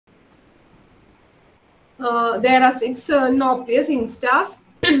there are 6 nauplius instars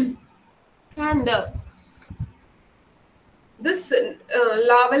and this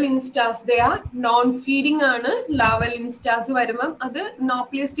larval instars, they are non-feeding ആണ് larval instars വരുമ്പം അത്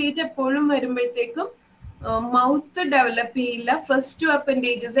nauplius stage എപ്പോഴും വരുമ്പോഴത്തേക്കും മൗത്ത് ഡെവലപ്പ് ചെയ്യില്ല. ഫസ്റ്റ് ടു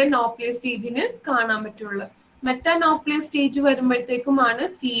അപ്പൻഡേജസ് nauplius സ്റ്റേജിന് കാണാൻ പറ്റുള്ളൂ. Meta nauplius stage വരുമ്പോഴത്തേക്കുമാണ്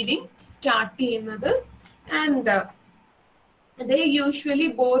feeding start ചെയ്യുന്നത്. And they usually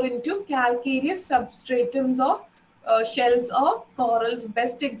bore into calcareous substratums of shells or corals.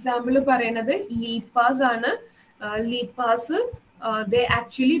 Best example പറയുന്നത് lepers ആണ്. Lepers they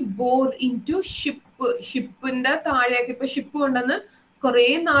actually bore into ഷിപ്പിന്റെ താഴേക്ക് ഇപ്പൊ ഷിപ്പ് കൊണ്ടെന്ന് കുറെ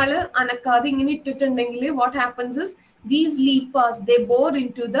നാള് അനക്കാതെ ഇങ്ങനെ ഇട്ടിട്ടുണ്ടെങ്കിൽ what happens is these lepers they bore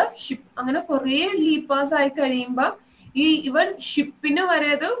into the ship. അങ്ങനെ കുറെ lepers ആയി കഴിയുമ്പോ ഈ ഇവൻ ഷിപ്പിന്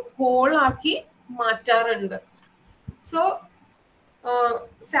വരെ അത് ഹോൾ ആക്കി മാറ്റാറുണ്ട്. So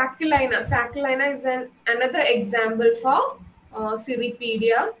Sacculina is another example for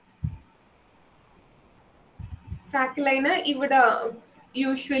Cirripedia. Sacculina ഇവിടെ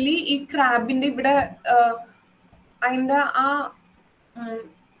യൂഷ്വലി ഈ ക്രാബിന്റെ ഇവിടെ അതിന്റെ ആ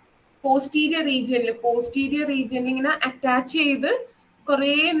പോസ്റ്റീരിയർ റീജിയനിൽ ഇങ്ങനെ അറ്റാച്ച് ചെയ്ത്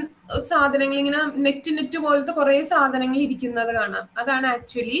കുറെ സാധനങ്ങൾ ഇങ്ങനെ നെറ്റ് പോലത്തെ കുറെ സാധനങ്ങൾ ഇരിക്കുന്നത് കാണാം. അതാണ്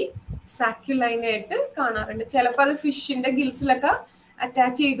ആക്ച്വലി സാക്യുലൈന ആയിട്ട് കാണാറുണ്ട്. ചിലപ്പോൾ അത് ഫിഷിന്റെ ഗിൽസിലൊക്കെ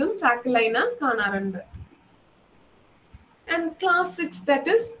അറ്റാച്ച് ചെയ്തും സാക്യുലൈന കാണാറുണ്ട്. And class 6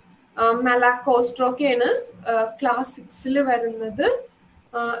 that is മെലാക്കോസ്ട്രോക്കയാണ് class 6ൽ വരുന്നത്.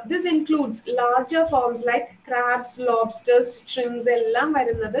 This includes larger forms like crabs, lobsters, shrimps എല്ലാം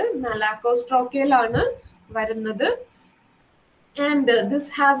വരുന്നത് മെലാക്കോസ്ട്രോക്കയിലാണ് വരുന്നത്. And this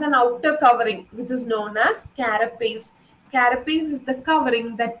has an outer covering which is known as carapace. Carapace is the covering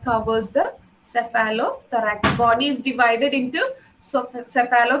that covers the cephalothorax. Body is divided into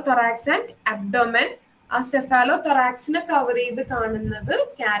cephalothorax and abdomen. A cephalothorax ne cover ചെയ്ത് കാണുന്നത്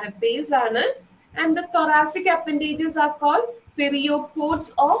carapace ആണ്. And the thoracic appendages are called periopods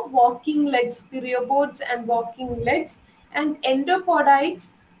or walking legs. Periopods and walking legs. And endopodites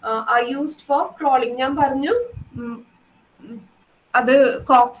are used for crawling. ഞാൻ പറഞ്ഞു അത്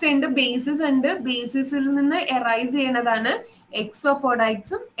Cox ഉണ്ട്, basis ഉണ്ട്. ബേസിസിൽ നിന്ന് arise ചെയ്യുന്നതാണ്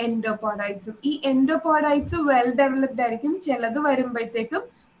എക്സോപോഡൈറ്റ്സും എൻഡോപോഡൈറ്റ്സും. ഈ എൻഡോപോഡൈറ്റ്സ് വെൽ ഡെവലപ്ഡ് ആയിരിക്കും. ചിലത് വരുമ്പോഴത്തേക്കും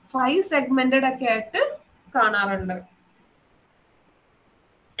 5 സെഗ്മെന്റഡ് ഒക്കെ ആയിട്ട് കാണാറുണ്ട്.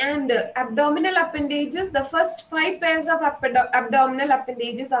 And abdominal appendages, the first 5 pairs of abdominal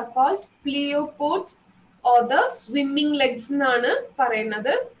appendages are called pleopods or the swimming legs എന്നാണ്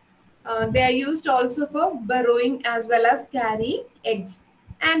പറയുന്നത്. They are used also for burrowing as well as carrying eggs.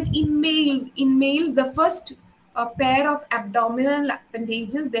 And in males, the first pair of abdominal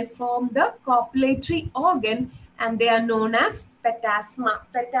appendages, they form the copulatory organ and they are known as petasma.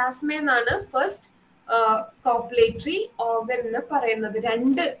 Petasma എന്നാണ് first copulatory organ എന്ന് പറയുന്നത്.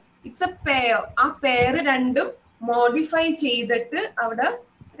 it's a pair. ആ pair രണ്ടും modify ചെയ്തിട്ട് അവിടെ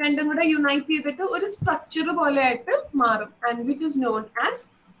രണ്ടും കൂടെ unite ചെയ്തിട്ട് ഒരു സ്ട്രക്ചർ പോലെ ആയിട്ട് മാറും. And which is known as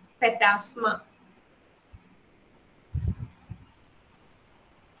petasma.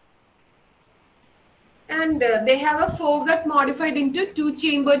 And they have a foregut modified into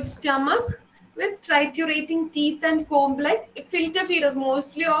 2-chambered stomach with triturating teeth and comb-like filter feeders.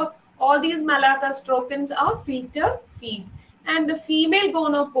 Mostly all these Malacostrocans are filter feed. And the female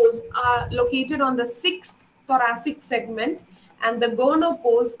gonopores are located on the 6th thoracic segment and the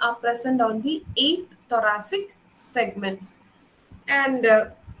gonopores are present on the 8th thoracic segments. And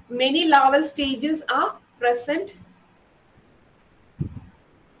many larval stages are present.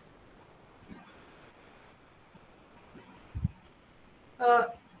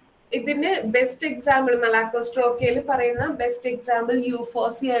 ഇതിന് best example മെലാക്കോസ്ട്രോക്കയിൽ പറയുന്ന best example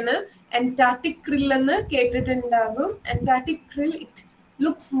യൂഫോസിയ ആണ്. Antarctic krill എന്ന് കേട്ടിട്ടുണ്ടാകും. Antarctic krill it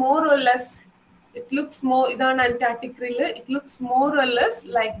looks more or less ഇതാണ് Antarctic krill. It looks more or less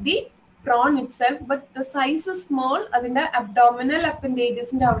like the prawn itself, but the size is small. അതിന്റെ abdominal appendages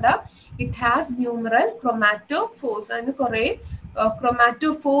അവിടെ it has numeral chromatophores. അതിന് കുറെ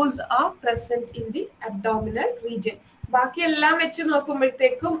chromatophores are present in the abdominal region. ബാക്കി എല്ലാം വെച്ച്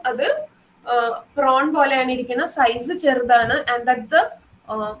നോക്കുമ്പോഴത്തേക്കും അത് prawn പോലെയാണ് ഇരിക്കുന്ന, സൈസ് ചെറുതാണ്. And that's A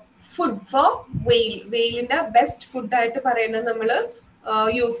food for വെയിൽ. വെയിലിന്റെ ബെസ്റ്റ് ഫുഡ് ആയിട്ട് പറയുന്നത് നമ്മള്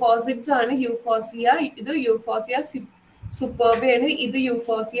യൂഫോസിഡ്സ് ആണ്. യൂഫോസിയ, ഇത് യൂഫോസിയ സൂപ്പർബയാണ്, ഇത്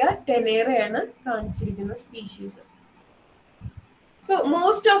യൂഫോസിയ ടെനേറയാണ് കാണിച്ചിരിക്കുന്ന species. So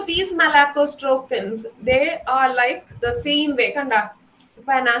most of these Malacostrocans, they are like the same way. കണ്ട,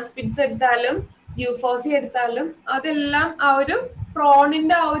 ഇപ്പൊ അനാസ്പിഡ്സ് എടുത്താലും യൂഫോസിയ എടുത്താലും അതെല്ലാം ആ ഒരു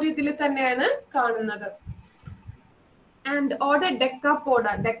പ്രോണിന്റെ ആ ഒരു ഇതിൽ തന്നെയാണ് കാണുന്നത്. And order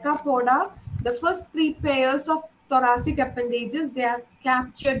Decapoda. Decapoda The first 3 pairs of thoracic appendages, they are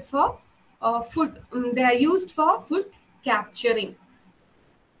captured for food. They are used for food capturing.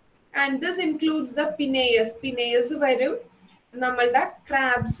 And this includes the pineus. Pineus varum, namalda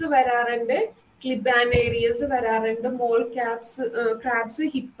crabs vararunde, clibanarius vararunde, mole crabs,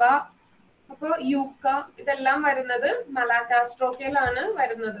 hippa, appo yucca, idellam varunathu Malacostraceae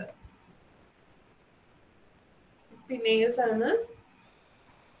varunathu. Pineus aanu.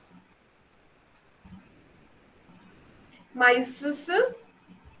 Mysis,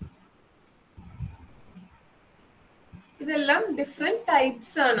 ഇതെല്ലാം different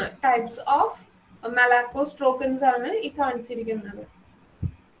types ആണ്. Types of Malacostraceans ആണ് ഈ കാണിച്ചിരിക്കുന്നത്.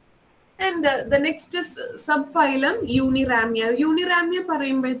 And the next is subphylum Uniramia. Uniramia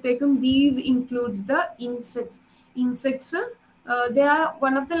പറയുമ്പോഴത്തേക്കും these includes the insects. Insects, they are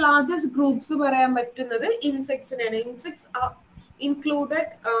one of the largest groups പറയാൻ പറ്റുന്നത് insectsനാണ്. Insects are included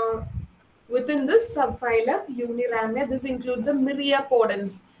within this subphylum Uniramia. This includes the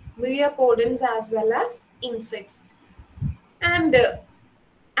myriapodans as well as insects. And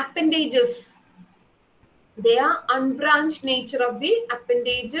appendages, they are unbranched nature of the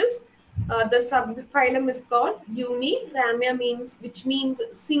appendages. The subphylum is called Uniramia, which means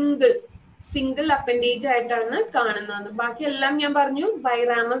single appendage ആയിട്ടാണ് കാണുന്നത്. ബാക്കി എല്ലാം ഞാൻ പറഞ്ഞു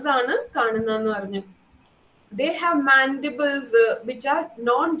ബൈറാമസ് ആണ് കാണുന്നതെന്ന് പറഞ്ഞു. They have mandibles which are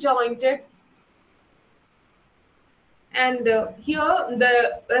non-jointed. And here the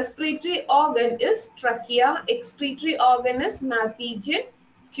respiratory organ is trachea, excretory organ is malpighian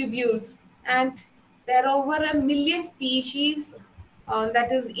tubules, and there are over 1 million species that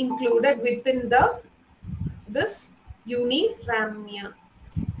is included within this Uniramia.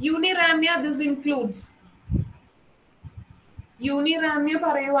 Uniramia, this includes Uniramia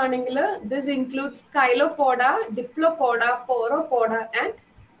പറയുവാണെങ്കിൽ this includes Chilopoda, Diplopoda, Pauropoda and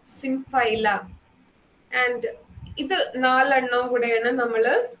Symphyla. And ഇത് 4 എണ്ണം കൂടെയാണ് നമ്മൾ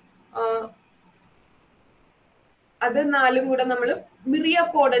അത് 4 കൂടെ നമ്മൾ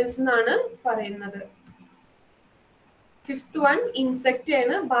myriapodans എന്നാണ് പറയുന്നത്. 5th one ഇൻസെക്റ്റ്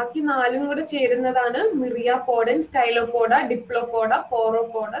ആണ്. ബാക്കി 4 കൂടെ ചേരുന്നതാണ് myriapodans, Chilopoda, Diplopoda,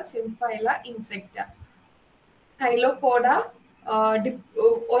 Pauropoda, Symphyla, Insecta. Chilopoda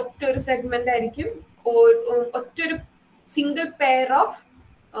ഒറ്റൊരു സെഗ്മെന്റ് ആയിരിക്കും, ഒറ്റൊരു single pair of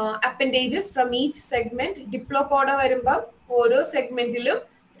appendages from each segment. Diplopoda വരുമ്പോൾ ഓരോ സെഗ്മെന്റിലും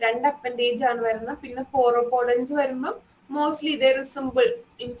 2 അപ്പൻഡേജ് ആണ് വരുന്നത്. പിന്നെ പോറോപോഡൻസ് വരുമ്പോൾ mostly they resemble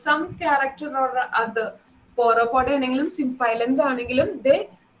in some character or other. പോറോപോഡ ആണെങ്കിലും സിംഫൈലൻസ് ആണെങ്കിലും they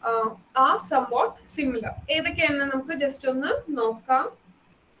are somewhat similar. ഏതൊക്കെയാണെന്ന് നമുക്ക് ജസ്റ്റ് ഒന്ന് നോക്കാം.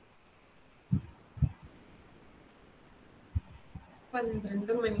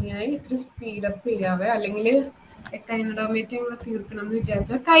 12 മണിയായി, ഇത്തിരി സ്പീഡപ്പ് ചെയ്യാവേ, അല്ലെങ്കിൽ തീർക്കണം എന്ന്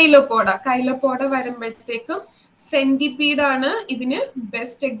വിചാരിച്ചാൽ. കൈലോപോഡ വരുമ്പോഴത്തേക്കും സെന്റിപീഡ് ആണ് ഇതിന്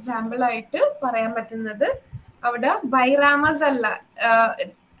ബെസ്റ്റ് എക്സാമ്പിൾ ആയിട്ട് പറയാൻ പറ്റുന്നത്. അവിടെ ബൈറാമസ് അല്ല,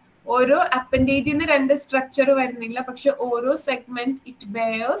 ഓരോ അപ്പൻഡേജിന് 2 സ്ട്രക്ചർ വരുന്നില്ല, പക്ഷെ ഓരോ segment it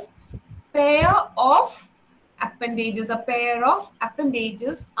bears pair of appendages. A pair of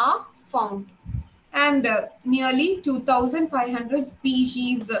appendages are found, and nearly 2,500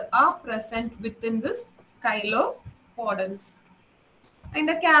 species are present within this Chilopodans.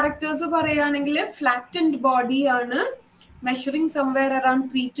 അതിന്റെ ക്യാരക്ടേഴ്സ് പറയുകയാണെങ്കിൽ flattened body ആണ്, measuring somewhere around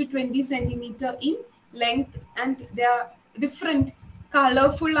 3 to 20 centimeter in length, and they are different,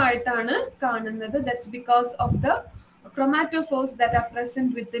 colorful ആയിട്ടാണ് കാണുന്നത്. That's because of the chromatophores that are present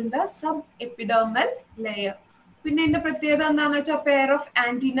within the subepidermal layer. പിന്നെ ഇതിന്റെ പ്രത്യേകത എന്താണെന്ന് വെച്ചാൽ pair of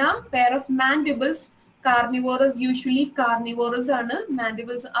antenna, pair of mandibles, carnivorous, usually carnivorous ആണ്,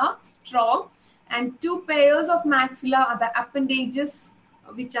 mandibles are strong, and 2 pairs of maxilla are the appendages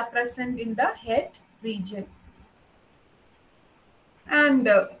which are present in the head region. And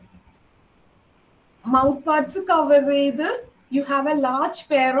mouth parts cover with, you have a large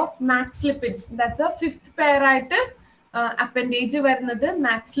pair of maxillipids. That's a 5th pair ആയിട്ട് appendage വരുന്നത്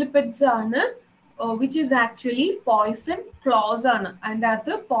maxillipids ആണ്, which is actually poison claws ആണ്. And that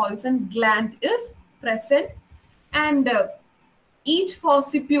the poison gland is present, and each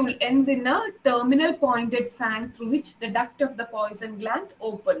fossipule ends in a terminal pointed fang through which the duct of the poison gland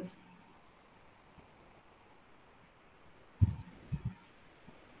opens.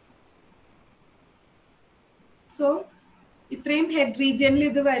 So ഇത്രയും head റീജിയനിൽ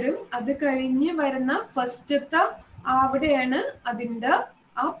ഇത് വരും. അത് കഴിഞ്ഞ് വരുന്ന ഫസ്റ്റത്തെ അവിടെയാണ് അതിൻ്റെ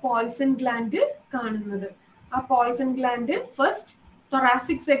ആ പോയിസൺ ഗ്ലാൻഡ് കാണുന്നത്. ആ പോയിസൺ ഗ്ലാൻഡ് ഫസ്റ്റ്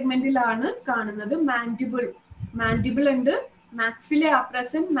thoracic സെഗ്മെന്റിലാണ് കാണുന്നത്. മാൻഡിബിൾ ഉണ്ട്, maxillae are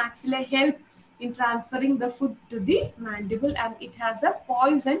present. Maxillae help in transferring the food to the mandible, and it has a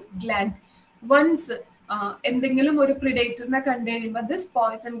poison gland. once എന്തെങ്കിലും ഒരു predator-നെ കണ്ടു കഴിയുമ്പോൾ this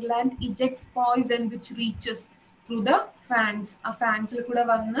poison gland ejects poison which reaches through the fangs. ആ ഫാങ്സിൽ കൂടെ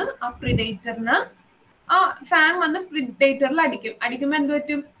വന്ന് ആ predator-നെ ആ ഫാങ് വന്ന് predator-ൽ അടിക്കുമ്പോൾ എന്ത്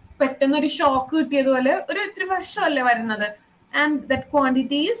പറ്റും? പെട്ടെന്ന് ഒരു ഷോക്ക് കിട്ടിയതുപോലെ ഒരു ഇത്തിരി വർഷമല്ലേ വരുന്നത്, and that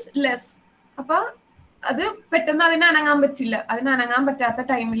quantity is less. അപ്പൊ അത് പെട്ടെന്ന് അതിന് അനങ്ങാൻ പറ്റില്ല. അതിന് അനങ്ങാൻ പറ്റാത്ത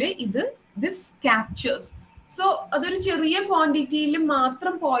ടൈമിൽ ഇത് this captures. സോ അതൊരു ചെറിയ ക്വാണ്ടിറ്റിയിൽ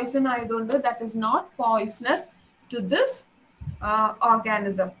മാത്രം പോയിസൺ ആയതുകൊണ്ട് that is not poisonous to this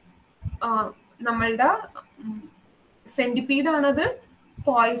organism. നമ്മളുടെ സെന്റിപീഡ് ആണത്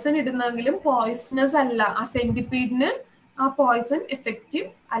പോയിസൺ ഇടുന്നെങ്കിലും പോയിസണസ് അല്ല. ആ സെന്റിപീഡിന് ആ പോയിസൺ എഫക്റ്റീവ്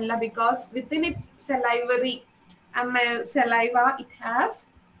അല്ല, because within it's salivary saliva it has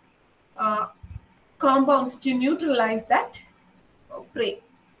compounds to neutralize that prey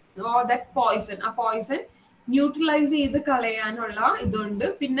or that poison. ആ poison ന്യൂട്രലൈസ് ചെയ്ത് കളയാനുള്ള ഇതുണ്ട്.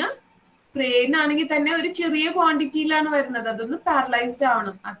 പിന്നെ പ്രേനാണെങ്കിൽ തന്നെ ഒരു ചെറിയ ക്വാണ്ടിറ്റിയിലാണ് വരുന്നത്, അതൊന്ന് പാരലൈസ്ഡ്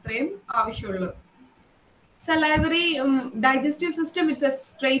ആവണം, അത്രയും ആവശ്യമുള്ളൂ. Salivary digestive system, it's a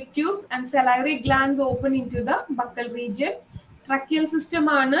straight tube and salivary glands open into the buccal region. Tracheal system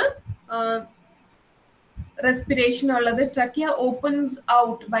ആണ് respiration ഉള്ളത്. Trachea opens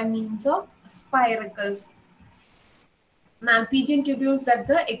out by means of spiracles. Malpighian tubules,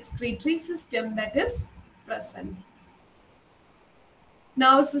 that's the excretory system that is present.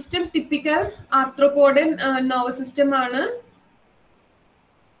 Nervous system, typical arthropodan nervous system ആണ്.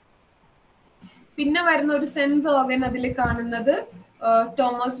 പിന്നെ വരുന്ന ഒരു sense organ അതിൽ കാണുന്നത്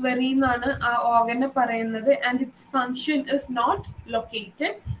Tom's വെറി എന്നാണ് ആ ഓർഗനെ പറയുന്നത്. And it's function is not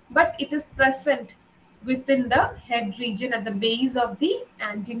located but it is present within the head region at the base of the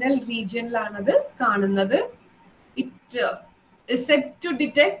antennal റീജിയനിലാണത് കാണുന്നത്. It is said to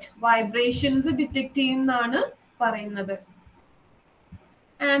detect vibrations detect ചെയ്യുന്നതാണ് പറയുന്നത്.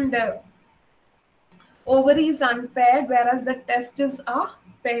 And ovary is unpaired whereas the testes are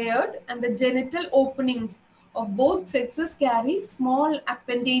paired, and the genital openings of both sexes carry small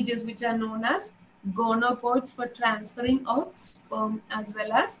appendages which are known as gonopods for transferring of sperm as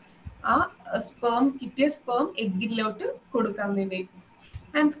well as sperm kittiya sperm eggilotu kodukkan vendi.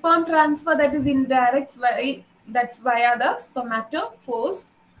 And sperm transfer that is indirect, that's via the spermatophores.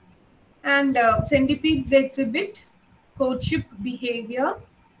 And centipedes exhibit courtship behavior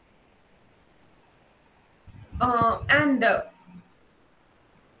and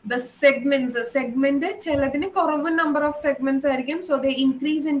the segments, segment cheladine korvu number of segments aayirikkum, so they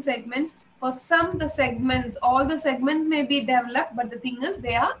increase in segments. For some the segments, all the segments may be developed, but the thing is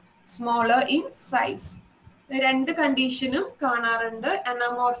they are smaller in size. രണ്ട് കണ്ടീഷനും കാണാറുണ്ട്.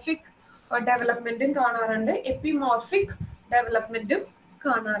 Anamorphic ഡെവലപ്മെന്റും കാണാറുണ്ട്, എപ്പിമോർഫിക് ഡെവലപ്മെന്റും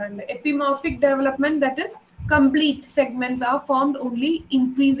കാണാറുണ്ട്. എപ്പിമോർഫിക് development, that is complete segments are formed, only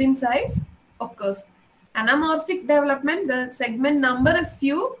increase in size occurs. Anamorphic development, the segment number is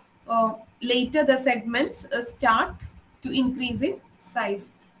few, later the segments start to increase in size.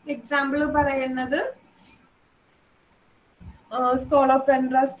 Example പറയുന്നത്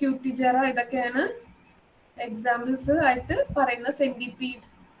സ്കോളോപെൻഡ്ര, സ്ക്യൂട്ടിജറ, ഇതൊക്കെയാണ് examples ആയിട്ട് പറയുന്ന. Centipede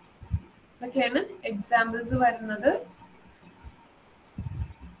ഇതൊക്കെയാണ് examples വരുന്നത്.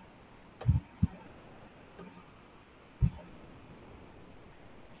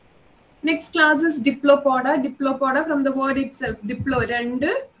 Next class is Diplopoda. Diplopoda from the word itself. Diplo, രണ്ട്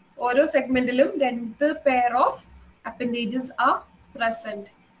ഓരോ സെഗ്മെന്റിലും രണ്ട് pair of appendages are present.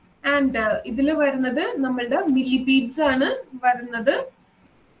 And ഇതിൽ വരുന്നത് നമ്മളുടെ മില്ലിപീഡ്സ് ആണ് വരുന്നത്.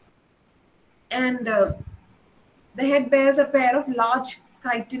 And the head bears a pair of large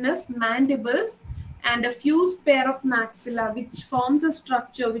chitinous mandibles and a fused pair of maxilla which forms a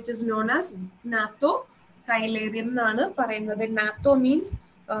structure which is known as nathochilarium എന്നാണ് പറയുന്നത്. Natho means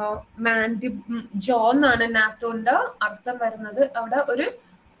ജോ എന്നാണ് നാത്തോന്റെ അർത്ഥം വരുന്നത്. അവിടെ ഒരു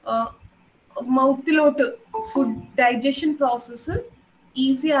മൗത്തിലോട്ട് ഫുഡ് ഡൈജഷൻ പ്രോസസ്സ്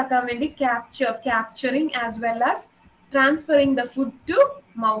ഈസി ആക്കാൻ വേണ്ടി capturing as well as transferring the food to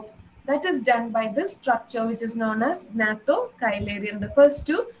mouth. That is done by this structure which is known as nathochilarium. The first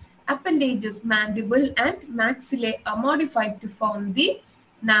two appendages, mandible and maxillae, are modified to form the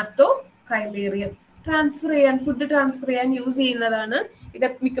nathochilarium. Transfer ചെയ്യാൻ, food transfer ചെയ്യാൻ use ചെയ്യുന്നതാണ്. ഇത്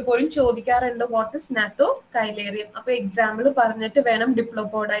മിക്കപ്പോഴും ചോദിക്കാറുണ്ട്, what is nathochilarium. അപ്പൊ example പറഞ്ഞിട്ട് വേണം.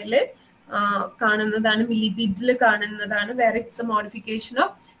 ഡിപ്ലോപോഡയിൽ കാണുന്നതാണ്, മില്ലിപീഡ്സിൽ കാണുന്നതാണ്, where it's A modification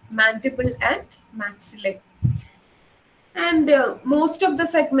of mandible and മാക്സിലെ. And most of the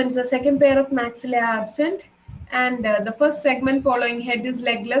segments, the second pair of maxillae are absent, and the first segment following head is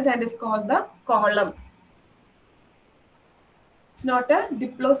legless and is called the column. It's not a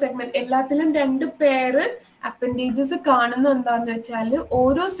diplo segment. എല്ലാത്തിലും രണ്ട് pair appendages കാണുന്ന എന്താന്ന് വെച്ചാൽ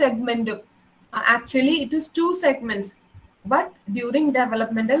ഓരോ സെഗ്മെന്റും Actually, it is two segments, but during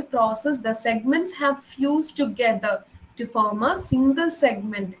developmental process, the segments have fused together to form a single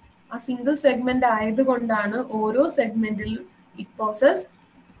segment. A single segment ആയതുകൊണ്ടാണ് ഓരോ segmental it possesses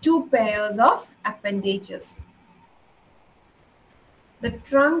two pairs of appendages. The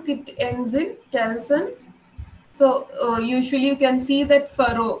trunk it ends in telson. So usually you can see that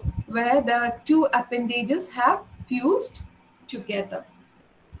furrow where the two appendages have fused together.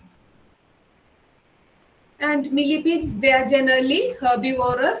 And millipedes, they are generally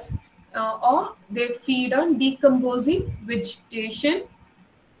herbivorous or they feed on decomposing vegetation,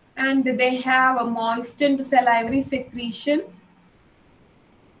 and they have a moistened salivary secretion,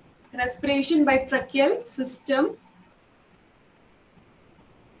 respiration by tracheal system.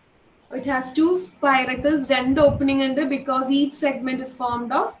 It has two spiracles, രണ്ട് opening ഉണ്ട് because each segment is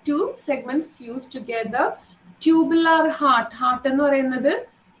formed of two segments fused together. Tubular heart എന്ന് പറയുന്നത്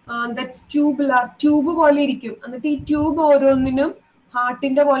that's tubular, tube പോലെ ഇരിക്കും. എന്നിട്ട് ഈ tube ഓരോന്നിനും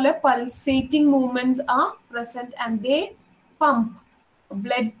ഹാർട്ടിന്റെ പോലെ pulsating movements are present and they pump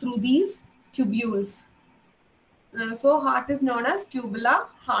blood through these tubules. So heart is known as tubular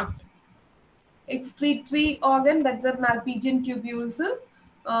heart. Excretory organ, that's a Malpighian tubules.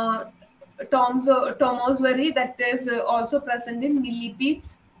 Tomosvary, that is also present in millipedes.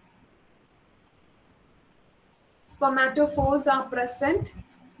 Spermatophores are present.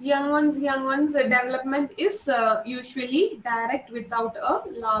 Young ones, development is usually direct without a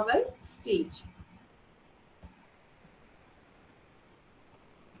larval stage.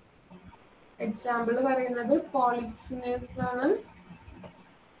 Example പറയുന്നത് polyxenes ആണ്.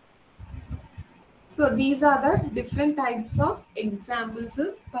 So these are the different types of examples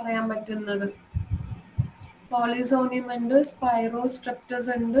പറയാൻ പറ്റുന്നത്. Polysonium ഉണ്ട്, Spirostreptus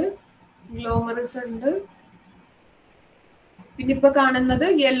ഉണ്ട്, Glomerus ഉണ്ട്. പിന്നെ ഇപ്പൊ കാണുന്നത്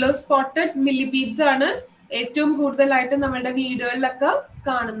യെല്ലോ സ്പോട്ടഡ് മില്ലിപീഡ്സ് ആണ് ഏറ്റവും കൂടുതലായിട്ട് നമ്മുടെ വീടുകളിലൊക്കെ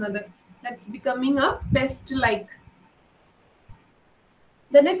കാണുന്നത്. That's becoming a pest like.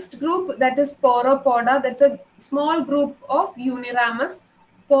 The next group, that is Poropoda, that's a small group of Uniramus.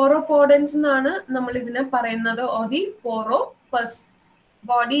 Poropodens എന്നാണ് നമ്മൾ ഇതിനെ പറയുന്നത്, or the Poropus.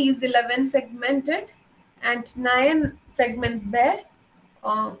 Body is 11 segmented and 9 segments bear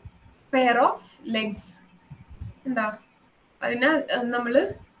pair of legs. എന്താ അതിനെ നമ്മൾ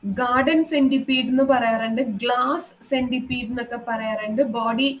ഗാർഡൻ സെന്റിപീഡ് എന്ന് പറയാറുണ്ട്, glass centipede എന്നൊക്കെ പറയാറുണ്ട്.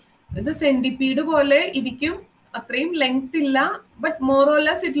 ബോഡി ഇത് സെന്റിപീഡ് പോലെ ഇരിക്കും, അത്രയും ലെങ്ത് ഇല്ല, but more or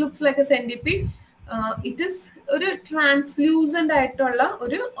less it looks like A centipede. It is ഒരു ട്രാൻസ്ലൂസന്റ് ആയിട്ടുള്ള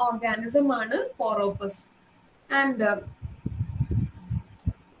ഒരു ഓർഗാനിസം ആണ് പോറോപ്പസ്. ആൻഡ്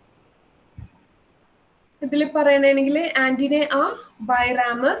ഇതിൽ പറയണെങ്കിൽ ആന്റിനെ ആ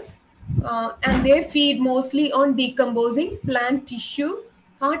ബൈറാമസ്. And they feed mostly on decomposing plant tissue.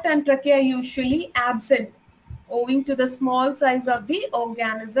 Heart and trachea are usually absent owing to the small size of the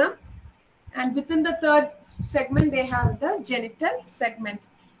organism. And within the third segment, they have the genital segment.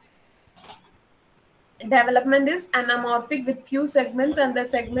 Development is anamorphic with few segments, and the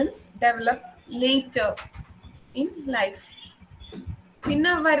segments develop later in life.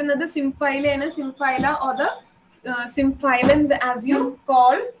 Pinna varanadu symphyla and symphyla, or the symphylans as you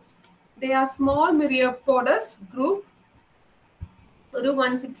call. They are small myriapods group. ഒരു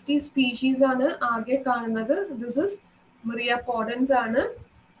 160 species ആണ് ആകെ കാണുന്നത്. This is myriapodans ആണ്.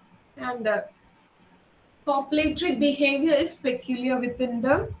 And copulatory behavior is peculiar within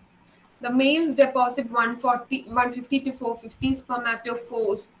them. The males deposit 150 to 450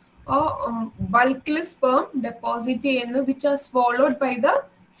 spermatophores or bulkless sperm deposit which are swallowed by the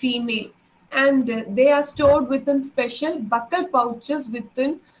female, and they are stored within special buccal pouches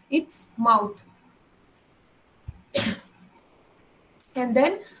within its mouth. And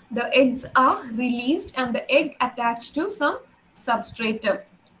then the eggs are released and the egg attached to some substratum,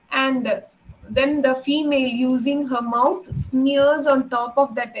 and then the female using her mouth smears on top of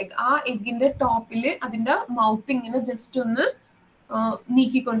that egg. ആ എഗ്ഗിന്റെ ടോപ്പില് അതിന്റെ mouth ഇങ്ങനെ just ഒന്ന്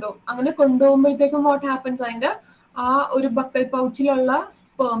നീക്കി കൊണ്ടുപോകും. അങ്ങനെ കൊണ്ടുപോകുമ്പോഴത്തേക്കും what happens, അതിന്റെ ആ ഒരു buccal പൗച്ചിലുള്ള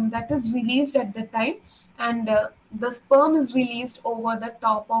sperm that is released at the time, and the sperm is released over the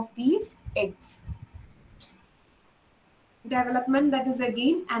top of these eggs. Development, that is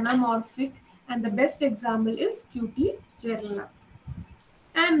again anamorphic, and the best example is Cutegerella.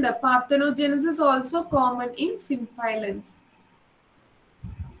 And the parthenogenesis is also common in symphylans.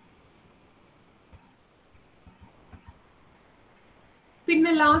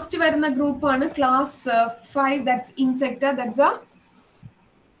 Pinna last varana group ആണ് class 5, that's Insecta. That's a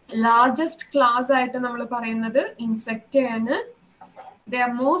largest class ആയിട്ട് നമ്മൾ പറയുന്നത് insect ആണ്. There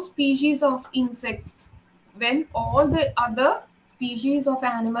are more species of insects when all the other species of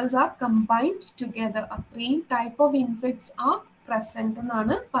animals are combined together. Three type of insects are present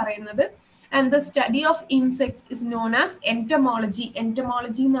എന്നാണ് പറയുന്നത്. And the study of insects is known as entomology.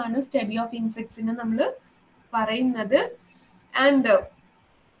 Entomology എന്നാണ് study of insects നെ നമ്മൾ പറയുന്നത്. And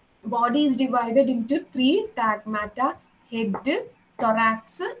body is divided into three tagmata: head,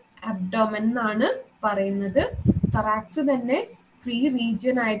 thorax, abdomen എന്നാണ് പറയുന്നത്. thorax തന്നെ three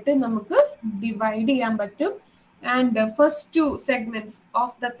region ആയിട്ട് നമുക്ക് divide ചെയ്യാൻ പറ്റും. And first two segments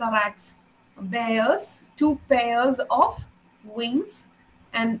of the thorax bears two pairs of wings,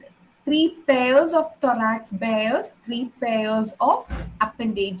 and three pairs of thorax bears three pairs of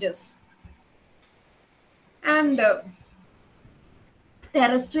appendages. And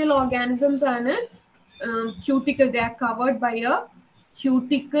terrestrial organisms are cuticle. They are covered by a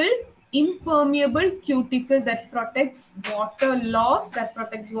cuticle, impermeable cuticle that protects water loss.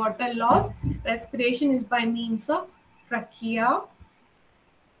 Respiration is by means of trachea.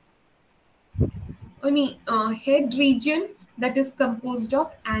 Only head region that is composed of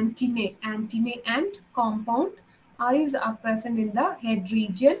antennae and compound eyes are present in the head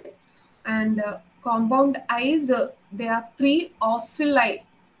region. And compound eyes, there are three ocelli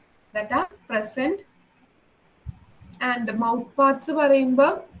that are present. And mouth parts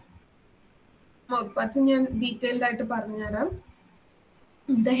പറയുമ്പോൾ mouth parts ഞാൻ detailed ആയിട്ട് പറഞ്ഞുതരാം.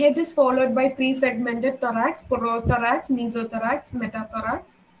 The head is followed by three segmented thorax: prothorax, mesothorax, metathorax.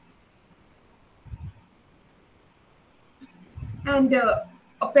 And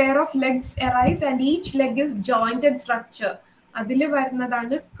a pair of legs arise, and each leg is jointed structure. അതിൽ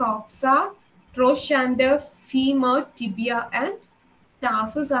വരുന്നതാണ് coxa, trochanter, femur, tibia and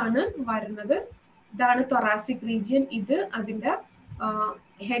tarsus ആണ് വരുന്നത്. ഇതാണ് thoracic region. ഇത് അതിന്റെ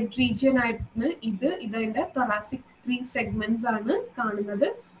head region ആയിട്ടാണ്. ഇതിന്റെ thoracic three segments ആണ് കാണുന്നത്.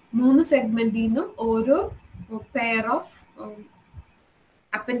 മൂന്ന് segmentൽ നിന്നും ഓരോ pair of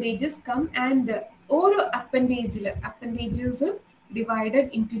appendages come, and ഓരോ appendages divided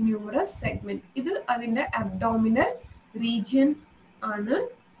into numerous segments. ഇത് അതിന്റെ abdominal region ആണ്.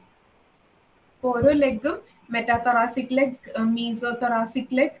 ഓരോ ലെഗും മെറ്റാതൊറാസിക് ലെഗ്,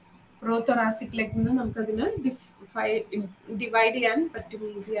 മീസോതൊറാസിക് ലെഗ്, പ്രോതൊറാസിക് ലെഗ് എന്ന് നമുക്കതിന് ഡിവൈഡ് ചെയ്യാൻ പറ്റും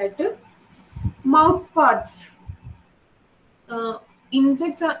ഈസി ആയിട്ട്. Mouth parts.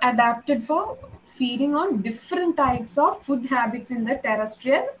 Insects are adapted for feeding on different types of food habits in the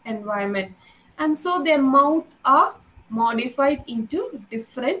terrestrial environment, and so their mouth are modified into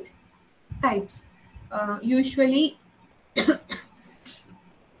different types. Usually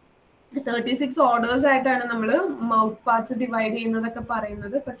 36 orders ആയിട്ടാണ് നമ്മൾ mouth parts divide ചെയ്യുന്നതൊക്കെ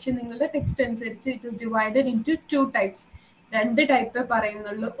പറയുന്നത്. പക്ഷെ നിങ്ങളുടെ text അനുസരിച്ച് it is divided into two types. രണ്ട് type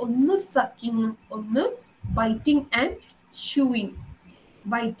പറയുന്നുള്ളൂ. ഒന്ന് സക്കിങ്ങും ഒന്ന് ബൈറ്റിംഗ് ആൻഡ്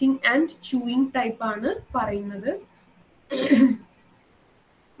ചൂയിങ്. ടൈപ്പ് ആണ് പറയുന്നത്.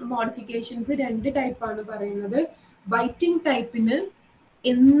 മോഡിഫിക്കേഷൻസ് രണ്ട് ടൈപ്പാണ് പറയുന്നത്. ബൈറ്റിംഗ് ടൈപ്പിന്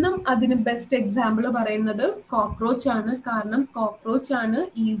എന്നും അതിന് ബെസ്റ്റ് എക്സാമ്പിൾ പറയുന്നത് കോക്രോച്ച് ആണ്. കാരണം കോക്രോച്ച് ആണ്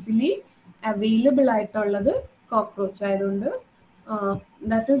ഈസിലി അവൈലബിൾ ആയിട്ടുള്ളത്. കോക്രോച്ച് ആയതുകൊണ്ട്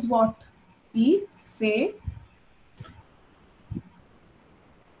that is what we say.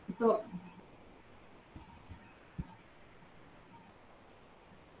 ഇപ്പോൾ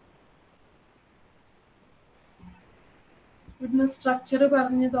ഇവിടുന്ന് സ്ട്രക്ചർ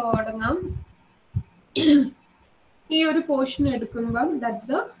പറഞ്ഞു തുടങ്ങാം. ഈ ഒരു പോർഷൻ എടുക്കുമ്പം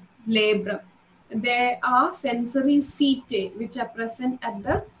that's A labrum. There are sensory setae which are present at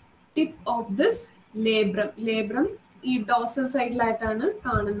the tip of this labrum. Labrum ഈ ഡോrsal സൈഡിലായിട്ടാണ്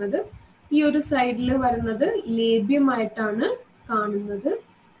കാണുന്നത്. ഈ ഒരു സൈഡിൽ വരുന്നത് ലേബ്യം ആയിട്ടാണ് കാണുന്നത്.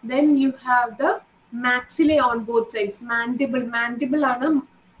 Then you have the maxillae on both sides. Mandible ആണ്.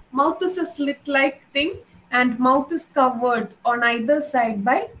 Mouth is a slit-like thing, and mouth is covered on either side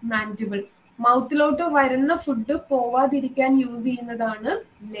by mandible. മൗത്തിലോട്ട് വരുന്ന ഫുഡ് പോവാതിരിക്കാൻ യൂസ് ചെയ്യുന്നതാണ്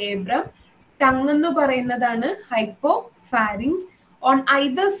ലേബ്രം. ടങ് എന്ന് പറയുന്നതാണ് hypopharynx. On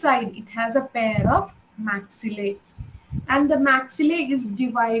either side it has A pair of മാക്സിലെ. And the മാക്സിലെ is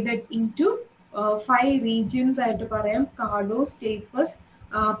divided in to 5 regions ആയിട്ട് പറയാം: കാർഡോ, stapes,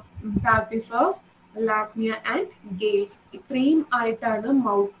 പാൽപിഫർ, ലാക്മിയ and ഗെയിൽസ്. ഇത്രയും ആയിട്ടാണ്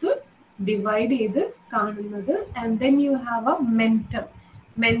മൗത്ത് ഡിവൈഡ് ചെയ്ത് കാണുന്നത്. And then you have A mentum.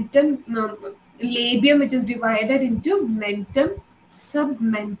 Labium, which is divided into mentum,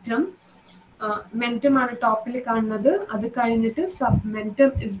 submentum. Mentum ആണ് ടോപ്പിൽ കാണുന്നത്. അത് കഴിഞ്ഞിട്ട്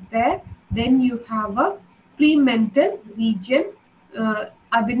submentum is there. Then you have a premental region.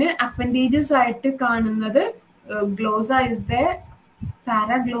 അതിന് appendages ആയിട്ട് കാണുന്നത് glossa is there,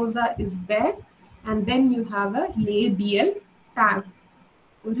 paraglossa is there, and then you have a labial palp.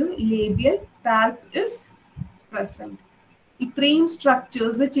 ഒരു labial palp is present. ഇത്രയും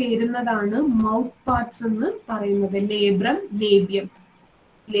സ്ട്രക്ചേഴ്സ് ചേരുന്നതാണ് മൗത്ത് പാർട്സ് എന്ന് പറയുന്നത്. Labrum, labium.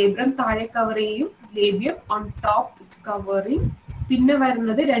 ലേബ്രം താഴെ cover ചെയ്യും, labium on top it's covering. പിന്നെ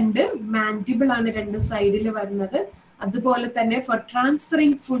വരുന്നത് രണ്ട് മാൻഡിബിൾ ആണ് രണ്ട് സൈഡിൽ വരുന്നത്. അതുപോലെ തന്നെ four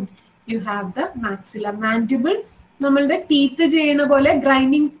transferring food you have the maxilla. Mandible നമ്മളുടെ ടീത്ത് ചെയ്യുന്ന പോലെ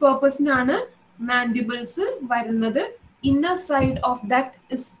ഗ്രൈൻഡിങ് പേർപ്പസിനാണ് മാൻഡിബിൾസ് വരുന്നത്. Inner side of that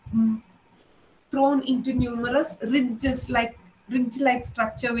is thrown into numerous ridge-like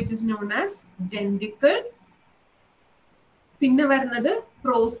structure which is known as denticle. പിന്നെ വരുന്നത്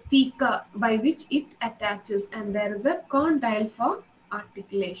prostheca by which it attaches, and there is a condyle for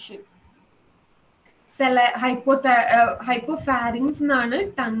articulation. Hypopharynx എന്നാണ്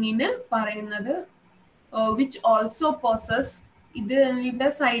ടങ്ങിന് പറയുന്നത്, which also possess, ഇതിന്റെ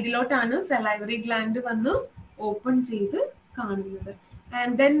സൈഡിലോട്ടാണ് salivary gland വന്ന് open ചെയ്ത് കാണുന്നത്.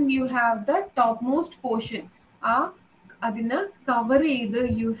 And then you have the topmost portion. അതിനെ cover ചെയ്ത്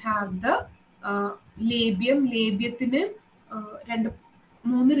you have the labium. ലേബിയത്തിന്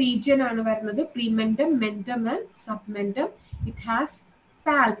മൂന്ന് region ആണ് വരുന്നത്, പ്രീമെന്റം, mentum and സബ്മെന്റം. It has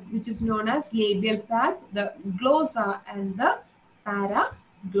palp which is known as labial palp, the glossa and the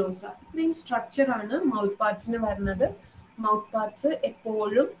paraglossa. ഇത്രയും structure ആണ് mouth പാർട്സിന് വരുന്നത്. Mouth parts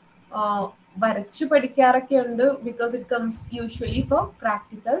എപ്പോഴും വരച്ചു പഠിക്കാറൊക്കെ ഉണ്ട്, because it comes usually four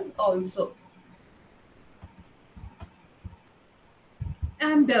practicals also.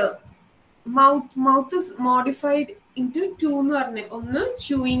 And mouth is modified into to എന്ന് പറഞ്ഞ, ഒന്ന്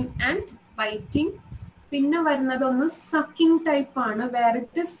chewing and biting, പിന്നെ വരുന്നത് ഒന്ന് സക്കിംഗ് ടൈപ്പ് ആണ്, where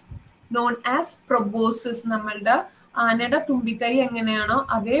it is known as proboscis. നമ്മളുടെ ആനയുടെ തുമ്പിക്കൈ എങ്ങനെയാണോ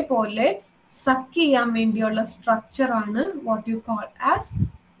അതേപോലെ സക്ക് ചെയ്യാൻ വേണ്ടിയുള്ള സ്ട്രക്ചർ ആണ് what you call as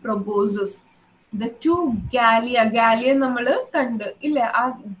proboscis. The two gallia നമ്മൾ കണ്ട് ഇല്ലേ, ആ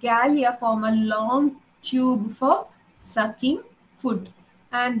gallia form a long tube for sucking food,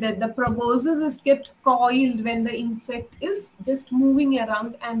 and the proboscis is kept coiled when the insect is just moving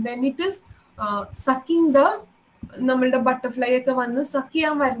around, and when it is sucking the നമ്മളുടെ butterfly ഒക്കെ വന്ന് suck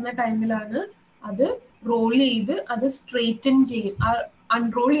ചെയ്യാൻ വരുന്ന ടൈമിലാണ് അത് റോൾ ചെയ്ത് അത് സ്ട്രെയിറ്റൻ ചെയ്യും,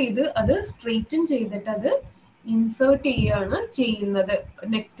 അൺറോൾ ചെയ്ത് അത് സ്ട്രെയിറ്റൻ ചെയ്തിട്ട് അത് ഇൻസേർട്ട് ചെയ്യാണ് ചെയ്യുന്നത്,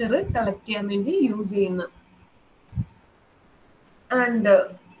 നെക്ടർ കളക്ട് ചെയ്യാൻ വേണ്ടി യൂസ് ചെയ്യുന്ന. And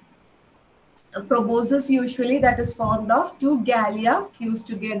proboscis usually that is formed of two gallia fused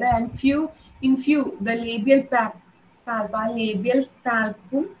together, and few the labial palp, labial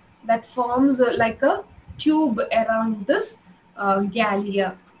palpum that forms like a tube around this gallia.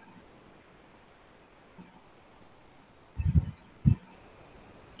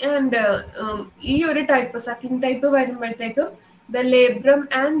 And ഈ ഒരു type sucking type വരുമ്പോഴത്തേക്കും the labrum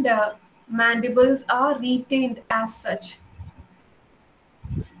and mandibles are retained as such.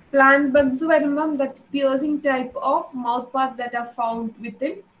 Plant bugs വരുമ്പം that's piercing type of mouth parts that are found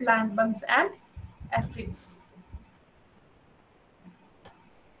within plant bugs and aphids.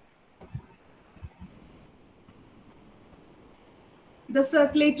 The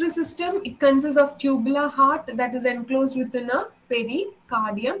circulatory system, it consists of tubular heart that is enclosed within a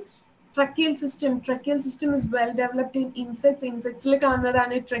pericardium. Tracheal system is well developed in insects like another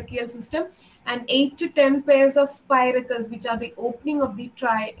tracheal system, and 8 to 10 pairs of spiracles, which are the opening of the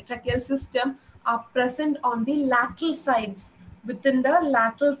tracheal system, are present on the lateral sides. Within the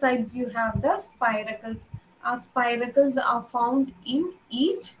lateral sides you have the spiracles. Our spiracles are found in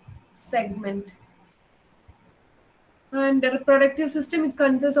each segment. And the reproductive system, it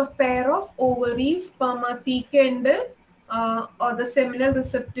consists of pair of ovaries, spermatheca, and or the seminal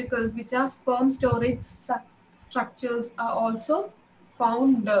receptacles, which are sperm storage structures, are also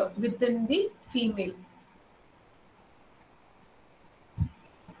found within the female.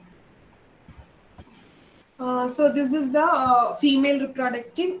 So this is the female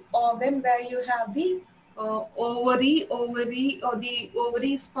reproductive organ, where you have the ovary or the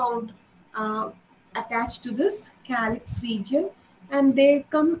ovary is found attached to this calyx region, and they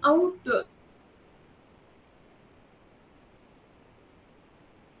come out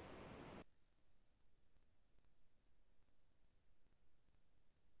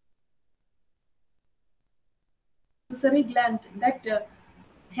necessary gland that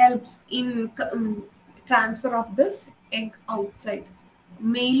helps in transfer of this egg outside.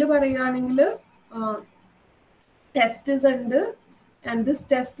 Male പറയുകയാണെങ്കിൽ testis and this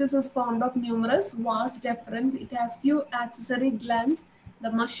testis is formed of numerous vas deferens. It has few accessory glands,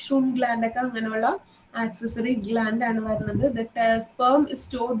 the mushroom gland ഒക്കെ അങ്ങനെയുള്ള accessory gland ആണ് വരുന്നത്. The sperm is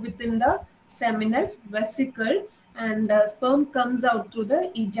stored within the seminal vesicle, and sperm comes out through the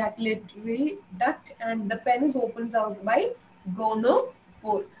ejaculatory duct, and the penis opens out by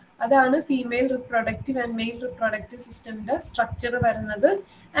gonopore. അതാണ് female reproductive and mail reproductive സിസ്റ്റമിന്റെ structure വരുന്നത്.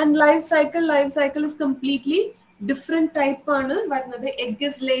 And life cycle is completely different type ആണ് വരുന്നത്. Egg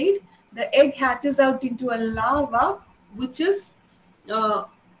is laid, the egg hatches out into a larva which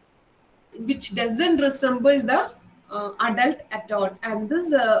doesn't resemble the adult at all, and this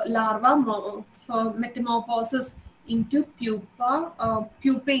larva metamorphoses into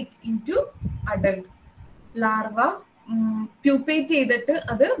pupate into adult. Larva pupate ചെയ്തിട്ട്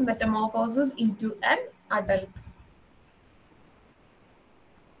അത് metamorphoses into an adult.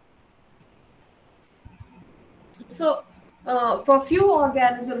 So for few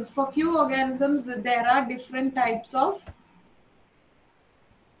organisms there are different types of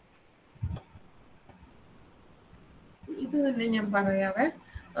ഇത് തന്നെ ഞാൻ പറയാവേ.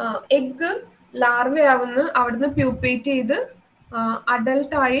 Egg larva ആവുന്ന അവിടുന്ന് pupate ചെയ്ത്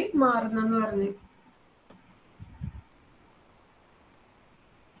adult ആയി മാറുന്നെന്ന് പറഞ്ഞു.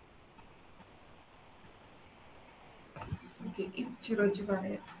 ഇച്ചിരി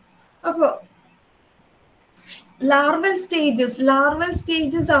പറയാം. അപ്പൊ ലാർവൽ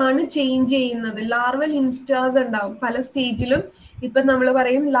സ്റ്റേജസ് ആണ് ചേഞ്ച് ചെയ്യുന്നത്. ലാർവൽ ഇൻസ്റ്റാസ് ഉണ്ടാവും പല സ്റ്റേജിലും. ഇപ്പൊ നമ്മൾ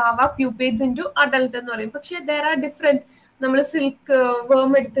പറയും ലാവ പ്യൂപ്പേറ്റ്സ് ഇൻടു അഡൽട്ട് എന്ന് പറയും. പക്ഷെ there are different. നമ്മൾ സിൽക്ക്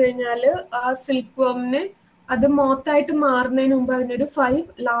വേം എടുത്തു കഴിഞ്ഞാൽ ആ സിൽക്ക് വേമിന് അത് മോത്തായിട്ട് മാറുന്നതിന് മുമ്പ് അതിനൊരു 5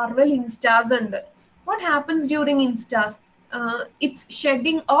 ലാർവൽ ഇൻസ്റ്റാസ് ഉണ്ട്. What happens during instars? It's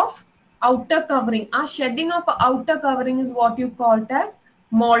shedding of outer covering. ആ shedding of outer covering is what you called as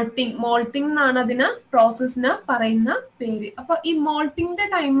moulting എന്നാണ് അതിന് പ്രോസസ്സിന് പറയുന്ന പേര്. അപ്പൊ ഈ മോൾട്ടിങ്ങിന്റെ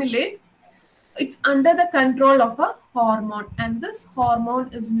ടൈമില് it's under the control of a hormone, and this hormone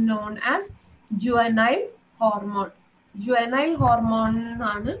is known as juvenile hormone. Juvenile hormone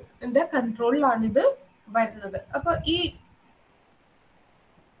ആണ് ഇതിന്റെ കൺട്രോളിലാണ് ഇത് വരുന്നത്. അപ്പൊ ഈ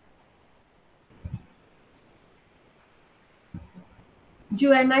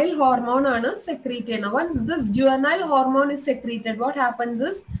juvenile hormone ആണ് secrete ചെയ്യുന്നത്. Once this juvenile hormone is secreted, what happens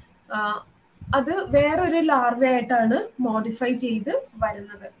is അത് വേറൊരു ലാർവ ആയിട്ടാണ് മോഡിഫൈ ചെയ്ത്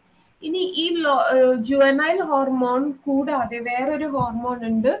വരുന്നത്. ഇനി ഈ ജുവനൈൽ ഹോർമോൺ കൂടാതെ വേറൊരു ഹോർമോൺ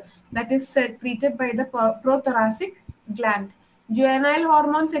ഉണ്ട്, that is secreted by the prothoracic gland. Juvenile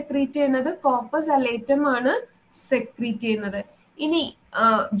hormone secrete ചെയ്യുന്നത് കോർപ്പസ് അലേറ്റം ആണ് സെക്രീറ്റ് ചെയ്യുന്നത്. ഇനി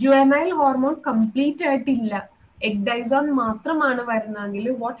ജുവനൈൽ ഹോർമോൺ കംപ്ലീറ്റ് ആയിട്ടില്ല, എഗ്ഡൈസോൺ മാത്രമാണ് വരുന്നതെങ്കിൽ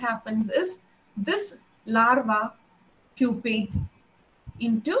what happens is this larva പ്യൂപ്പേറ്റ്സ്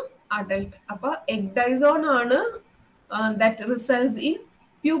into adult. അപ്പൊ എഗ്ഡൈസോൺ ആണ് that results in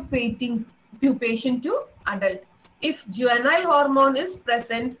pupation to adult. If juvenile hormone is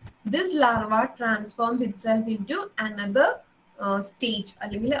present, this larva transforms itself into another stage,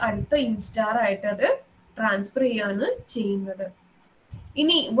 അല്ലെങ്കിൽ അടുത്ത ഇൻസ്റ്റാർ ആയിട്ട് അത് ട്രാൻസ്ഫർ ചെയ്യാണ് ചെയ്യുന്നത്.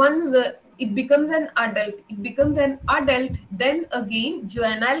 ഇനി once it becomes an adult, then again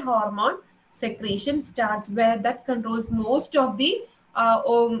juvenile hormone secretion starts, where that controls most of the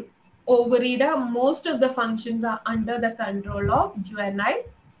ovary. Most of the functions are under the control of juvenile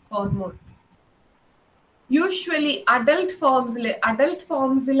hormone. Usually adult forms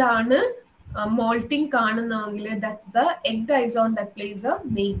ആണ് molting കാണുന്നതെങ്കിൽ that's the ecdysone that plays a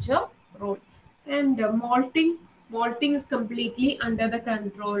major role. And molting is completely under the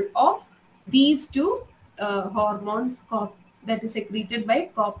control of these two hormones that is secreted by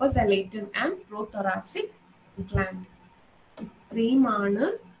corpus allatum and prothoracic gland. ഇത്രയുമാണ്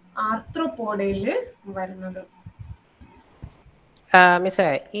ആർത്രോപോഡയിൽ വരുന്നത്. മിസ്സേ,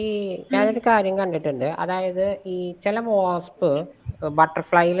 ഈ ഞാനൊരു കാര്യം കണ്ടിട്ടുണ്ട്. അതായത് ഈ ചില വാസ്പ്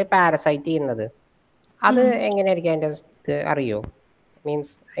ബട്ടർഫ്ലൈയിൽ പാരസൈറ്റ് ചെയ്യുന്നത്, അത് എങ്ങനെയായിരിക്കും അതിന്റെ ഇത് അറിയോ?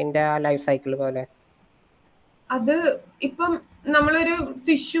 മീൻസ് അതിന്റെ ലൈഫ് സൈക്കിൾ പോലെ. അത് ഇപ്പം നമ്മളൊരു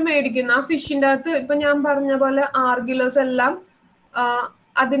ഫിഷ് മേടിക്കുന്ന ആ ഫിഷിന്റെ അകത്ത് ഇപ്പൊ ഞാൻ പറഞ്ഞ പോലെ ആർഗുലസ് എല്ലാം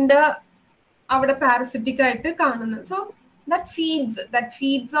അതിന്റെ അവിടെ പാരസിറ്റിക് ആയിട്ട് കാണുന്നത്. So that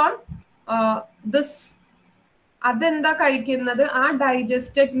feeds on this. അതെന്താ കഴിക്കുന്നത്? ആ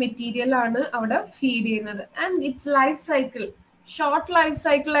ഡൈജസ്റ്റഡ് മെറ്റീരിയൽ ആണ് അവിടെ ഫീഡ് ചെയ്യുന്നത്. And it's life cycle short life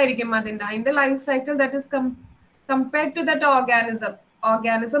cycle ആയിരിക്കും അതിന്റെ life cycle that is compared to that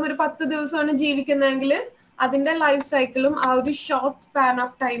organism ഒരു 10 ദിവസമാണ് ജീവിക്കുന്നതെങ്കിൽ അതിന്റെ ലൈഫ് സൈക്കിളും ആ ഒരു ഷോർട്ട് സ്പാൻ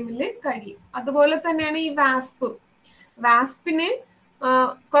ഓഫ് ടൈമിൽ കഴിയും. അതുപോലെ തന്നെയാണ് ഈ വാസ്പിന്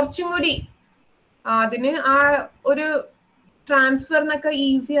കുറച്ചും കൂടി അതിന് ആ ഒരു ട്രാൻസ്ഫറിനൊക്കെ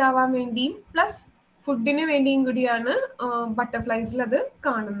ഈസി ആവാൻ വേണ്ടിയും പ്ലസ് ഫുഡിന് വേണ്ടിയും കൂടിയാണ് ബട്ടർഫ്ലൈസിൽ അത്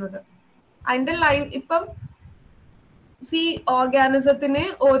കാണുന്നത്. അതിന്റെ ഇപ്പം ഓർഗാനിസത്തിന്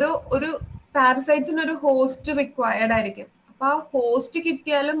ഒരു പാരസൈറ്റ്സിന് ഒരു ഹോസ്റ്റ് റിക്വയർഡ് ആയിരിക്കും. അപ്പൊ ആ ഹോസ്റ്റ്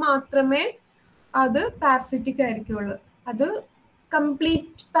കിട്ടിയാൽ മാത്രമേ അത് പാരസിറ്റിക് ആയിരിക്കുള്ളൂ. അത്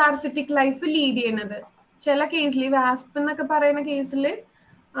കംപ്ലീറ്റ് പാരസിറ്റിക് ലൈഫ് ലീഡ് ചെയ്യുന്നത്. ചില കേസിൽ വാസ്പ് എന്നൊക്കെ പറയുന്ന കേസിൽ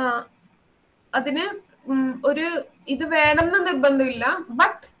അതിന് ഒരു ഇത് വേണമെന്ന് നിർബന്ധമില്ല,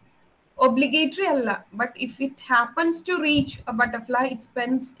 ബട്ട് obligatory അല്ല. But if it happens to reach a butterfly, it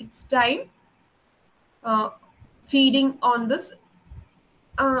spends its time feeding on this.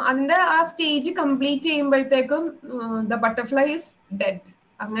 അതിന്റെ ആ സ്റ്റേജ് കംപ്ലീറ്റ് ചെയ്യുമ്പോഴത്തേക്കും ദ ബട്ടർഫ്ലൈ ഇസ് ഡെഡ്.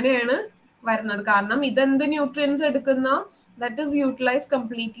 അങ്ങനെയാണ് വരുന്നത്. കാരണം ഇതെന്ത് ന്യൂട്രിയൻസ് എടുക്കുന്ന that is utilise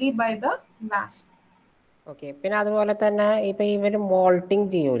completely by the വാസ്പ്. Okay. പിന്നെ അതുപോലെ തന്നെ ഇപ്പൊ ഇവര് മോൾട്ടിങ്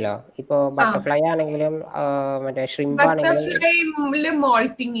ചെയ്യൂലോ, ഇപ്പൊ ബട്ടർഫ്ലൈ ആണെങ്കിലും മറ്റേ ഷ്രിംപ് ആണെങ്കിലും. ബട്ടർഫ്ലൈയില്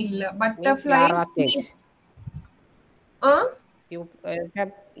മോൾട്ടിങ് ഇല്ല. ബട്ടർഫ്ലൈ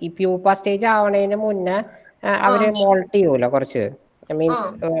ഈ പ്യൂപ്പ സ്റ്റേജ് ആവണതിന് മുന്നേ അവര് മോൾട്ട് ചെയ്യൂല കുറച്ച്.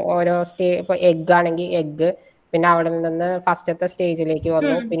 മീൻസ് ഓരോ ഇപ്പൊ എഗ് ആണെങ്കിൽ എഗ്, പിന്നെ അവിടെ നിന്ന് ഫസ്റ്റത്തെ സ്റ്റേജിലേക്ക്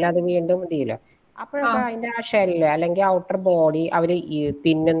വന്നു, പിന്നെ അത് വീണ്ടും ഇത് ചെയ്യൂല. അപ്പോഴൊക്കെ അതിന്റെ ആ ഷെല്ല് അല്ലെങ്കിൽ ഔട്ടർ ബോഡി അവര്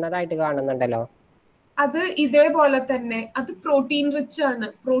തിന്നുന്നതായിട്ട് കാണുന്നുണ്ടല്ലോ. അത് ഇതേപോലെ തന്നെ അത് പ്രോട്ടീൻ റിച്ച് ആണ്.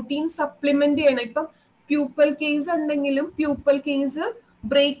 പ്രോട്ടീൻ സപ്ലിമെന്റ് ചെയ്യണം. ഇപ്പം പ്യൂപ്പൽ കേസ് ഉണ്ടെങ്കിലും പ്യൂപ്പൽ കേസ്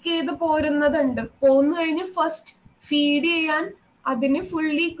ബ്രേക്ക് ചെയ്ത് പോരുന്നതുണ്ട്. പോന്നു കഴിഞ്ഞ് ഫസ്റ്റ് ഫീഡ് ചെയ്യാൻ അതിന്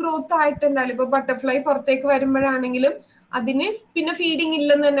ഫുള്ളി ഗ്രോത്ത് ആയിട്ടുണ്ടാവില്ല. ഇപ്പൊ ബട്ടർഫ്ലൈ പുറത്തേക്ക് വരുമ്പോഴാണെങ്കിലും അതിന് പിന്നെ ഫീഡിങ്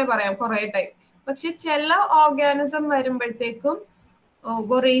ഇല്ലെന്ന് തന്നെ പറയാം കുറെ ടൈം. പക്ഷെ ചില ഓർഗാനിസം വരുമ്പോഴത്തേക്കും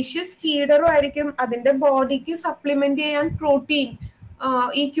വൊറേഷ്യസ് ഫീഡറും ആയിരിക്കും. അതിന്റെ ബോഡിക്ക് സപ്ലിമെന്റ് ചെയ്യാൻ പ്രോട്ടീൻ,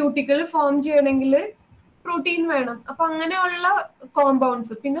 ഈ ക്യൂട്ടിക്കിൾ ഫോം ചെയ്യണമെങ്കിൽ പ്രോട്ടീൻ വേണം. അപ്പൊ അങ്ങനെയുള്ള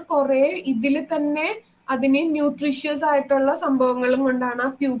കോമ്പൗണ്ട്സ്, പിന്നെ കുറെ ഇതിൽ തന്നെ അതിന് ന്യൂട്രീഷ്യസ് ആയിട്ടുള്ള സംഭവങ്ങളും കൊണ്ടാണ് ആ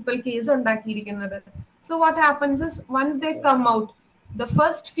പ്യൂപ്പൽ കേസ് ഉണ്ടാക്കിയിരിക്കുന്നത്. So what happens is once they come out, the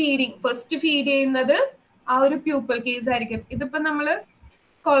first feed ചെയ്യുന്നത് ആ ഒരു പ്യൂപ്പൽ കേസ് ആയിരിക്കും. ഇതിപ്പോ നമ്മള്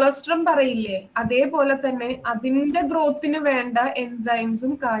കൊളസ്ട്രം പറയില്ലേ, അതേപോലെ തന്നെ അതിന്റെ ഗ്രോത്തിന് വേണ്ട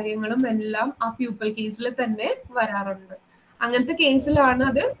എൻസൈംസും കാര്യങ്ങളും എല്ലാം ആ പ്യൂപ്പൽ കേസിൽ തന്നെ വരാറുണ്ട്. അങ്ങനത്തെ കേസിലാണ്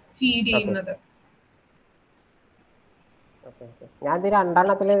അത് ഫീഡ് ചെയ്യുന്നത്. ഞാൻ ഇത്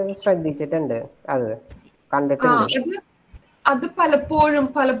രണ്ടെണ്ണത്തില് ശ്രദ്ധിച്ചിട്ടുണ്ട്, അത് കണ്ടിട്ടുണ്ട്. അത്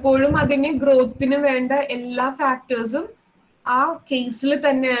പലപ്പോഴും അതിന് ഗ്രോത്തിന് വേണ്ട എല്ലാ ഫാക്ടേഴ്സും ആ കേസിൽ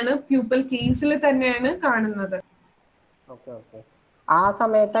തന്നെയാണ്, പ്യൂപ്പൽ കേസിൽ തന്നെയാണ് കാണുന്നത്. ആ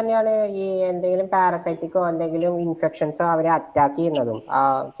സമയത്ത് തന്നെയാണ് ഈ എന്തെങ്കിലും പാരസൈറ്റിക്കോ എന്തെങ്കിലും ഇൻഫെക്ഷൻസോ അവരെ അറ്റാക്ക് ചെയ്യുന്നതും,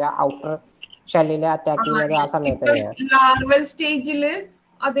 ഔട്ടർ ഷെല്ലിൽ അറ്റാക്ക് ചെയ്യുന്നതും ആ സമയത്ത് തന്നെയാണ്. ലാർവൽ സ്റ്റേജില്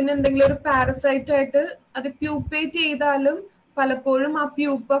അതിനെന്തെങ്കിലും ഒരു പാരസൈറ്റ് ആയിട്ട് അത് പ്യൂപ്പേറ്റ് ചെയ്താലും പലപ്പോഴും ആ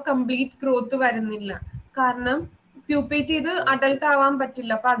പ്യൂപ്പ കംപ്ലീറ്റ് ഗ്രോത്ത് വരുന്നില്ല. കാരണം പ്യൂപ്പേറ്റ് ചെയ്ത് അഡൽട്ട് ആവാൻ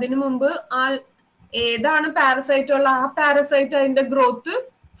പറ്റില്ല. അപ്പൊ അതിനു മുമ്പ് ആ ഏതാണ് പാരസൈറ്റ് ഉള്ള ആ പാരസൈറ്റ് അതിന്റെ ഗ്രോത്ത്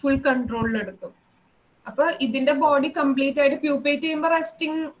ഫുൾ കൺട്രോളിൽ എടുക്കും. അപ്പൊ ഇതിന്റെ ബോഡി കംപ്ലീറ്റ് ആയിട്ട് പ്യൂപ്പേറ്റ് ചെയ്യുമ്പോൾ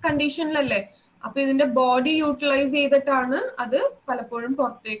റെസ്റ്റിംഗ് കണ്ടീഷനിലല്ലേ. അപ്പൊ ഇതിന്റെ ബോഡി യൂട്ടിലൈസ് ചെയ്തിട്ടാണ് അത് പലപ്പോഴും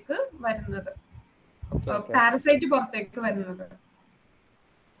പുറത്തേക്ക് വരുന്നത്, പാരസൈറ്റ് പുറത്തേക്ക് വരുന്നത്.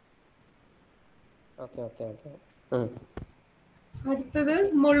 അടുത്തത്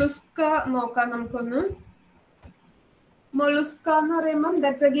മൊളുസ്ക നോക്കാം നമുക്കൊന്ന്. മൊളുസ്ക എന്ന് പറയുമ്പോൾ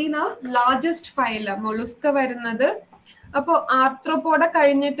ദാറ്റ്സ് അഗെയിൻ ആ ലാർജസ്റ്റ് ഫൈലം മൊളുസ്ക വരുന്നത്. അപ്പോ ആർത്രോപോഡ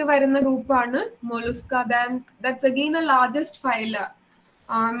കഴിഞ്ഞിട്ട് വരുന്ന ഗ്രൂപ്പാണ് മൊളുസ്ക. That's again A largest ഫൈല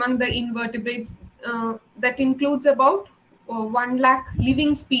among the invertebrates that includes about 1 lakh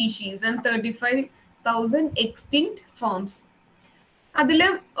living species and 35,000 extinct forms. അതില്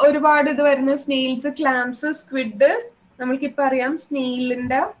ഒരുപാട് ഇത് വരുന്ന സ്നെയിൽസ്, ക്ലാംസ്, സ്ക്വിഡ്. നമ്മൾക്കിപ്പോ അറിയാം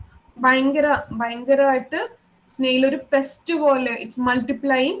സ്നെയിലിന്റെ ഭയങ്കരമായിട്ട് സ്നെയിൽ ഒരു പെസ്റ്റ് പോലെ it's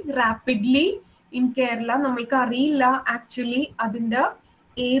multiplying rapidly in Kerala. നമ്മൾക്ക് അറിയില്ല ആക്ച്വലി അതിന്റെ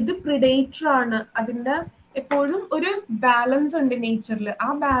ഏത് പ്രിഡേറ്റർ ആണ്. അതിന്റെ എപ്പോഴും ഒരു ബാലൻസ് ഉണ്ട് നേച്ചറിൽ. ആ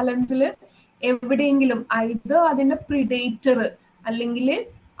ബാലൻസിൽ എവിടെയെങ്കിലും ഇത് അതിന്റെ പ്രിഡേറ്റർ അല്ലെങ്കിൽ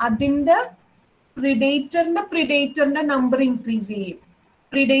അതിന്റെ പ്രിഡേറ്ററിന്റെ നമ്പർ ഇൻക്രീസ് ചെയ്യും.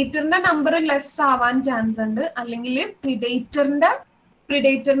 പ്രിഡേറ്ററിന്റെ നമ്പർ ലെസ് ആവാൻ ചാൻസ് ഉണ്ട്, അല്ലെങ്കിൽ പ്രിഡേറ്ററിന്റെ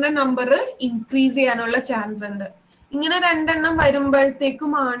നമ്പർ ഇൻക്രീസ് ചെയ്യാനുള്ള ചാൻസ് ഉണ്ട്. ഇങ്ങനെ രണ്ടെണ്ണം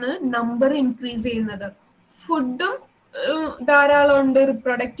വരുമ്പോഴത്തേക്കുമാണ് നമ്പർ ഇൻക്രീസ് ചെയ്യുന്നത്. ഫുഡും ധാരാളം ഉണ്ട്,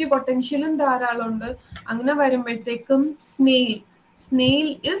 റിപ്രൊഡക്റ്റീവ് പൊട്ടൻഷ്യലും ധാരാളം ഉണ്ട്. അങ്ങനെ വരുമ്പോഴത്തേക്കും snail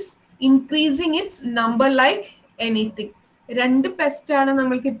is increasing it's number like anything. രണ്ട് പെസ്റ്റ് ആണ്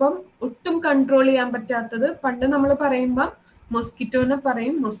നമ്മൾക്കിപ്പം ഒട്ടും കൺട്രോൾ ചെയ്യാൻ പറ്റാത്തത്. പണ്ട് നമ്മൾ പറയുമ്പോൾ മൊസ്കിറ്റോനെ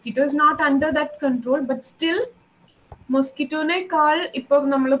പറയും. Mosquito is not under that control, but still മൊസ്കിറ്റോനേക്കാൾ ഇപ്പൊ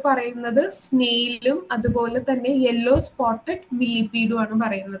നമ്മൾ പറയുന്നത് സ്നെയിലും അതുപോലെ തന്നെ യെല്ലോ സ്പോട്ടഡ് മില്ലിപീഡും ആണ്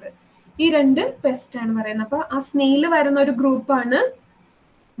പറയുന്നത്. ഈ രണ്ട് പെസ്റ്റ് ആണ് പറയുന്നത്. അപ്പൊ ആ സ്നെയില് വരുന്ന ഒരു ഗ്രൂപ്പാണ്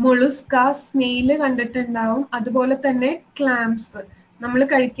മൊളുസ്ക. സ്നെയില് കണ്ടിട്ടുണ്ടാവും. അതുപോലെ തന്നെ ക്ലാംസ്, നമ്മൾ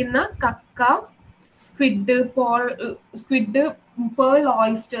കഴിക്കുന്ന കക്ക, സ്ക്വിഡ്, പേൾ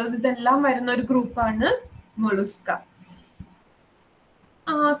ഓയിസ്റ്റേഴ്സ്, ഇതെല്ലാം വരുന്ന ഒരു ഗ്രൂപ്പാണ് മൊളുസ്ക.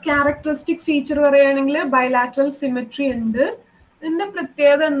 ക്യാരക്ടറിസ്റ്റിക് ഫീച്ചർ പറയുകയാണെങ്കിൽ ബൈലാറ്ററൽ സിമെട്രി ഉണ്ട്. ഇതിന്റെ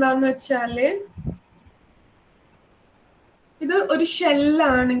പ്രത്യേകത എന്താന്ന് വെച്ചാല് ഇത് ഒരു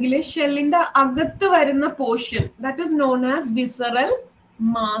ഷെല്ലാണെങ്കിൽ ഷെല്ലിന്റെ അകത്ത് വരുന്ന portion that is known as visceral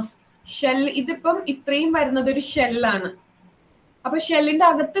mass. Shell ഇതിപ്പം ഇത്രയും വരുന്നത് ഒരു ഷെല്ലാണ്. അപ്പൊ ഷെല്ലിന്റെ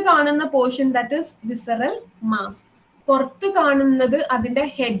അകത്ത് കാണുന്ന portion that is visceral mass. പുറത്ത് കാണുന്നത് അതിന്റെ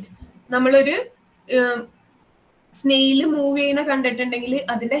ഹെഡ്. നമ്മളൊരു സ്നെയില് മൂവ് ചെയ്യണ കണ്ടിട്ടുണ്ടെങ്കിൽ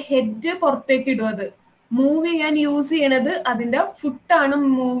അതിന്റെ ഹെഡ് പുറത്തേക്ക് ഇടും. അത് മൂവ് ചെയ്യാൻ യൂസ് ചെയ്യണത് അതിന്റെ ഫുട്ടാണ്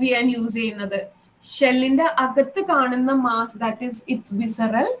മൂവ് ചെയ്യാൻ യൂസ് ചെയ്യുന്നത്. ഷെല്ലിന്റെ അകത്ത് കാണുന്ന mass that is it's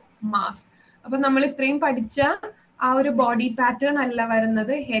visceral mass. അപ്പൊ നമ്മൾ ഇത്രയും പഠിച്ച ആ ഒരു ബോഡി പാറ്റേൺ അല്ല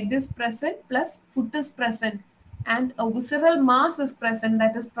വരുന്നത്. Head is present plus foot is present and a visceral mass is present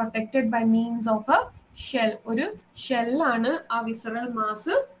that is protected by means of a shell. ഒരു ഷെൽ ആണ് ആ വിസറൽ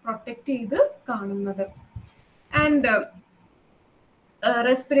മാസ് പ്രൊട്ടക്ട് ചെയ്ത് കാണുന്നത്. And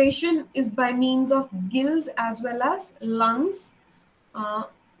respiration is by means of gills as well as lungs,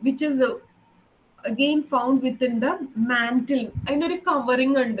 which is again found within the mantle. അതിനൊരു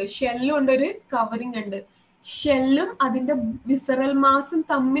covering ഉണ്ട്, ഷെല്ലും ഉണ്ട്, ഒരു covering ഉണ്ട്. ഷെല്ലും അതിന്റെ വിസറൽ മാസും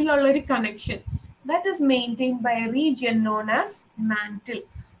തമ്മിലുള്ള ഒരു connection that is maintained by a region known as mantle.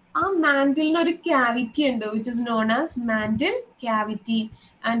 ആ മാന്റിലിന് ഒരു ക്യാവിറ്റി ഉണ്ട് which is known as mantle cavity,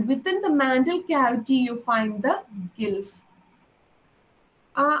 and within the mantle cavity you find the gills.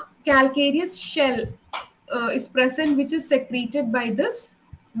 A calcareous shell is present which is secreted by this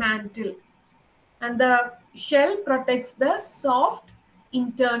mantle, and the shell protects the soft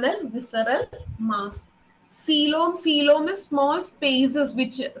internal visceral mass. Coelom is small spaces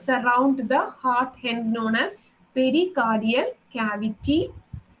which surround the heart, hence known as pericardial cavity.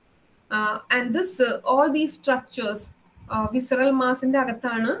 And this all these structures visceral mass ന്റെ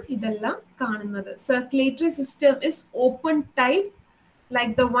അകത്താണ് ഇതെല്ലാം കാണുന്നത്. Circulatory system is open type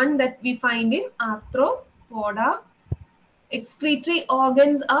like the one that we find in arthropoda. Excretory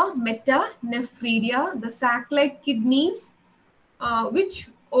organs are metanephridia, the sac-like kidneys which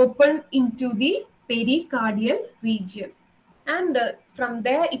open into the pericardial region, and from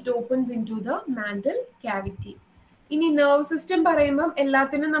there it opens into the mantle cavity. ഇനി nerve system പറയുമ്പോൾ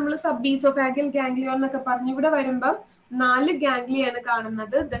എല്ലാത്തിനും നമ്മൾ sub oesophageal ganglion എന്നൊക്കെ പറഞ്ഞു. ഇവിടെ വരുമ്പോൾ 4 ഗാംഗ്ലിയാണ്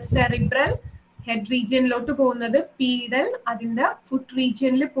കാണുന്നത്. The cerebral head റീജിയനിലോട്ട് പോകുന്നത്, പീഡൽ അതിന്റെ ഫുട്ട്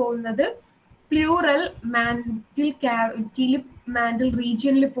റീജിയനിൽ പോകുന്നത്, പ്ലൂറൽ മാന്റിൽ ക്യാവിറ്റിയിൽ മാന്റിൽ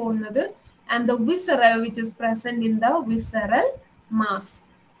റീജിയനിൽ പോകുന്നത്, and the visceral which is present in the visceral mass.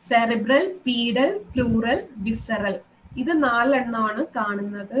 Cerebral, പീഡൽ, plural, visceral, ഇത് 4 എണ്ണമാണ്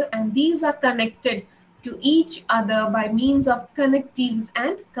കാണുന്നത്. And these are connected to each other by means of connectives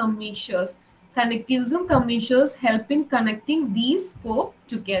and commissures. Connectives and commissures help in connecting these 4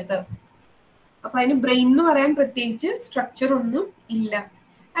 together. അപ്പൊ അതിന് brain എന്ന് പറയാൻ പ്രത്യേകിച്ച് structure ഒന്നും ഇല്ല.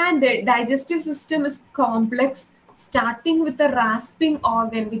 And digestive system is complex starting with a rasping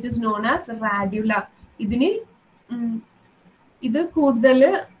organ which is known as റാഡ്യുല. ഇത് കൂടുതൽ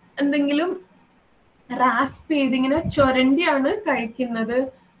എന്തെങ്കിലും റാസ്പ് ചെയ്ത് ഇങ്ങനെ ചൊരണ്ടിയാണ് കഴിക്കുന്നത്.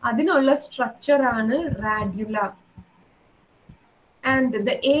 അതിനുള്ള സ്ട്രക്ചർ ആണ് റാഡ്യുല. And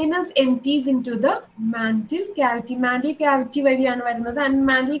the anus എംപ്റ്റീസ് into the mantle cavity. Mantle cavity വഴിയാണ് വരുന്നത്. And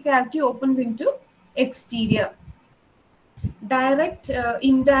mantle cavity opens into exterior. Direct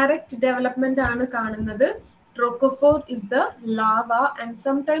indirect development ആണ് കാണുന്നത്. Trochophore is the lava, and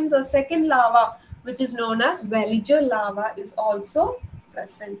sometimes a second lava which is known as Welliger lava is also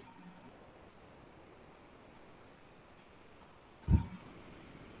present.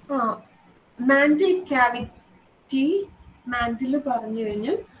 Mantle cavity, mantle പറഞ്ഞു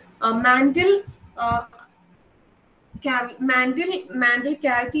കഴിഞ്ഞു. Mantle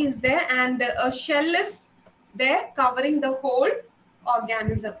cavity is there, and a shell is there covering the whole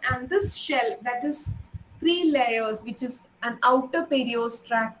organism. And this shell, that is 3 layers, which is an outer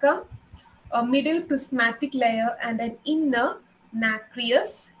periostracum, a middle prismatic layer, and an inner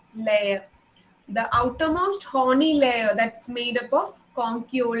nacreous layer. The outermost horny layer that's made up of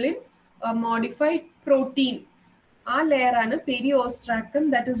conchiolin, a modified protein. Our layer is periostracum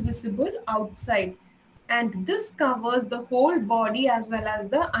that is visible outside, and this covers the whole body as well as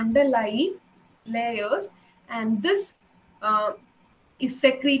the underlying layers, and this is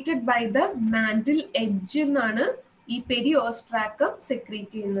secreted by the mantle edge. ഈ periostracum secrete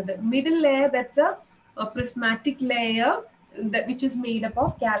ചെയ്യുന്നത്. Middle layer, that's a prismatic layer which is made up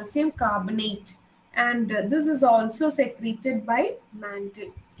of calcium carbonate, and this is also secreted by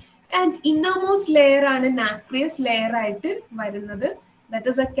mantle. And innermost layer ആണ് nacreous layer ആയിട്ട് വരുന്നത്. That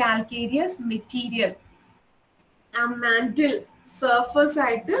is a calcareous material. ആ mantle surface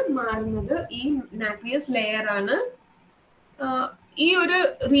ആയിട്ട് മാറുന്നത് ഈ nacreous layer ആണ്. ഈ ഒരു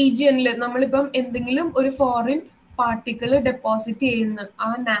റീജിയനിൽ നമ്മളിപ്പം എന്തെങ്കിലും ഒരു ഫോറിൻ പാർട്ടിക്കിൾ ഡെപ്പോസിറ്റ് ചെയ്യുന്നത് ആ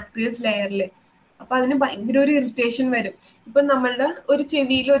നാക്രിയസ് ലെയറിൽ. അപ്പൊ അതിന് ഭയങ്കര ഒരു ഇറിറ്റേഷൻ വരും. ഇപ്പൊ നമ്മളുടെ ഒരു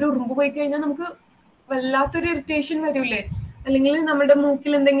ചെവിയിൽ ഒരു ഉറുമ്പ് പോയി കഴിഞ്ഞാൽ നമുക്ക് വല്ലാത്തൊരു ഇറിറ്റേഷൻ വരൂലേ? അല്ലെങ്കിൽ നമ്മുടെ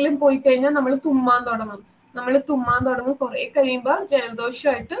മൂക്കിൽ എന്തെങ്കിലും പോയി കഴിഞ്ഞാൽ നമ്മൾ തുമ്മാൻ തുടങ്ങും. കുറെ കഴിയുമ്പോൾ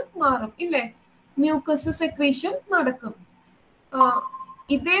ജലദോഷമായിട്ട് മാറും ഇല്ലേ? മ്യൂക്കസ് സെക്രീഷൻ നടക്കും.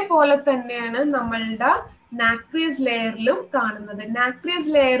 ഇതേപോലെ തന്നെയാണ് നമ്മളുടെ നാക്രിയസ് ലെയറിലും കാണുന്നത്.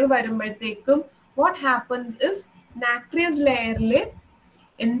 നാക്രിയസ് ലെയർ വരുമ്പോഴത്തേക്കും വാട്ട് ഹാപ്പൻസ് ഇസ്, നാക്രിയസ് ലെയറിൽ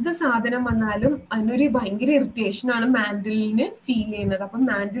എന്ത് സാധനം വന്നാലും അതിനൊരു ഭയങ്കര ഇറിറ്റേഷൻ ആണ് മാൻഡിലിന് ഫീൽ ചെയ്യുന്നത്. അപ്പൊ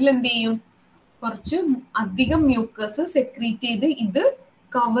മാൻഡിൽ എന്ത് ചെയ്യും? കുറച്ച് അധികം മ്യൂക്കസ് സെക്രീറ്റ് ചെയ്ത് ഇത്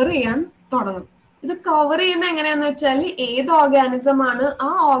കവർ ചെയ്യാൻ തുടങ്ങും. ഇത് കവർ ചെയ്യുന്ന എങ്ങനെയാന്ന് വെച്ചാൽ ഏത് ഓർഗാനിസം ആണ് ആ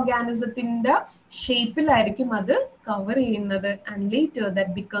ഓർഗാനിസത്തിന്റെ ഷേപ്പിലായിരിക്കും അത് കവർ ചെയ്യുന്നത്. And later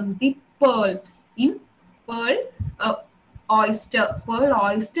that becomes the pearl. In pearl oyster, pearl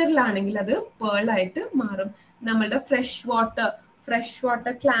ഓയിസ്റ്ററിലാണെങ്കിൽ അത് പേൾ ആയിട്ട് മാറും. നമ്മളുടെ ഫ്രഷ്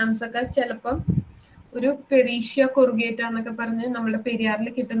വാട്ടർ ക്ലാംസ് ഒക്കെ ചിലപ്പം ഒരു പെരീഷ്യ കൊറുഗേറ്റ എന്നൊക്കെ പറഞ്ഞ് നമ്മുടെ പെരിയാറിൽ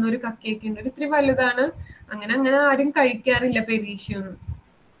കിട്ടുന്ന ഒരു കക്കയൊക്കെ ഉണ്ട്. ഇത്തിരി വലുതാണ്. അങ്ങനെ ആരും കഴിക്കാറില്ല പെരീഷ്യൊന്നും.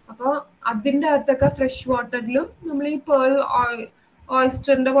 അപ്പൊ അതിന്റെ അകത്തൊക്കെ ഫ്രഷ് വാട്ടറിലും നമ്മൾ ഈ പേൾ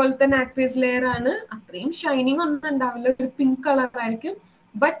ഓയിസ്റ്ററിന്റെ പോലത്തെ നാക്രിയസ് ലെയർ ആണ്. അത്രയും ഷൈനിങ് ഒന്നും ഉണ്ടാവില്ല, ഒരു പിങ്ക് കളർ ആയിരിക്കും.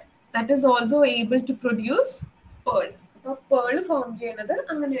 But that is also able to produce pearl. അപ്പൊ പേൾ ഫോം ചെയ്യുന്നത്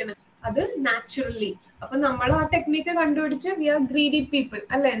അങ്ങനെയാണ്, അത് നാച്ചുറലി. അപ്പൊ നമ്മൾ ആ ടെക്നിക്ക് കണ്ടുപിടിച്ച് വി ആർ ഗ്രീഡി പീപ്പിൾ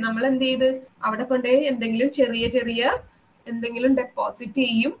അല്ലെ? നമ്മൾ എന്ത് ചെയ്ത് അവിടെ കൊണ്ടുപോയി എന്തെങ്കിലും ചെറിയ എന്തെങ്കിലും ഡെപ്പോസിറ്റ്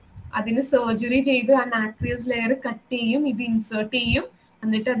ചെയ്യും. അതിന് സർജറി ചെയ്ത് ആ നാക്രിയസ് ലെയർ കട്ട് ചെയ്യും, ഇത് ഇൻസേർട്ട് ചെയ്യും,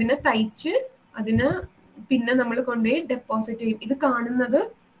 എന്നിട്ട് അതിനെ തയ്ച്ച് അതിന് പിന്നെ നമ്മൾ കൊണ്ടുപോയി ഡെപ്പോസിറ്റ് ചെയ്യും. ഇത് കാണുന്നത്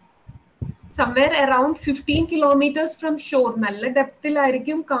somewhere around 15 kilometers from shore. നല്ല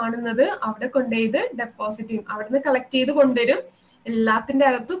ഡെപ്തിലായിരിക്കും കാണുന്നത്. അവിടെ കൊണ്ടുപോയി ഡെപ്പോസിറ്റ് ചെയ്യും. അവിടുന്ന് കളക്ട് ചെയ്ത് കൊണ്ടുവരും. എല്ലാത്തിന്റെ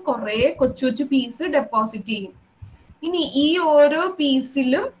അകത്ത് കുറെ കൊച്ചു പീസ് ഡെപ്പോസിറ്റ് ചെയ്യും. ഇനി ഈ ഓരോ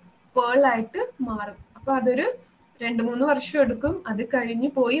പീസിലും പേൾ ആയിട്ട് മാറും. അപ്പൊ അതൊരു 2-3 വർഷം എടുക്കും. അത് കഴിഞ്ഞ്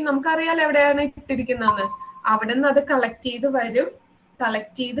പോയി നമുക്കറിയാലോ എവിടെയാണ് ഇട്ടിരിക്കുന്നതെന്ന്. അവിടെ നിന്ന് അത് കളക്ട് ചെയ്ത് വരും.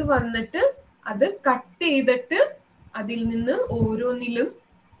 കളക്ട് ചെയ്ത് വന്നിട്ട് അത് കട്ട് ചെയ്തിട്ട് അതിൽ നിന്ന് ഓരോന്നിലും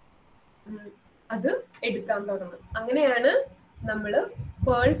അത് എടുക്കാൻ തുടങ്ങും. അങ്ങനെയാണ് നമ്മൾ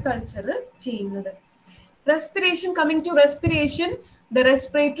പേൾ കൾച്ചർ ചെയ്യുന്നത്. Respiration, coming to respiration, the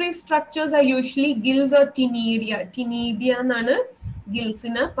respiratory structures are usually gills or tinidia. Tinidia എന്നാണ്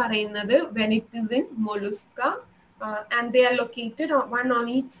gillsന് പറയുന്നത് when it is in mollusca, and they are located one on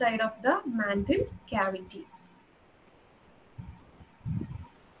each side of the mantle cavity.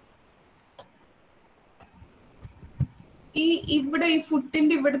 ഇവിടെ ഈ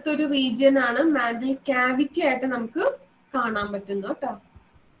ഫുട്ടിന്റെ ഇവിടുത്തെ ഒരു region ആണ് mantle cavity ആയിട്ട് നമുക്ക് കാണാൻ പറ്റുന്നത് കേട്ടോ.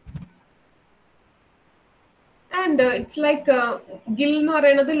 And it's like gill എന്ന്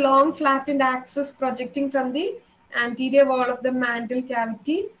പറയുന്നത് long flattened axis projecting from the anterior wall of the mantle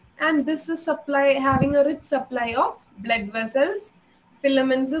cavity, and this is having a rich supply of blood vessels.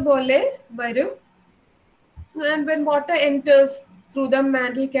 Filaments പോലെ വരും. And when water enters through the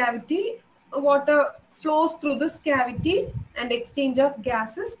mantle cavity, water flows through this cavity and exchange of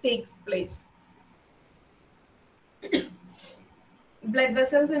gases takes place. Blood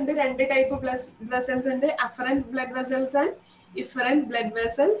vessels ഉണ്ട്, 2 type of blood vessels ഉണ്ട്, afferent blood vessels and efferent blood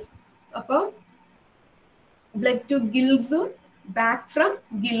vessels. അപ്പൊ blood to gills, back from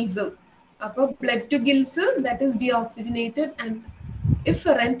gills. അപ്പൊ blood to gills, that is deoxygenated, and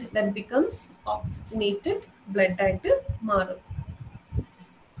efferent, that becomes oxygenated blood ആയിട്ട് മാറും.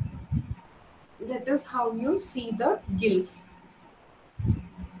 That is how you see the gills.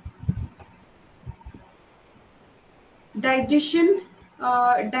 Digestion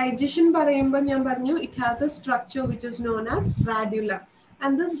പറയുമ്പോൾ ഞാൻ പറഞ്ഞു it has a structure which is known as radula,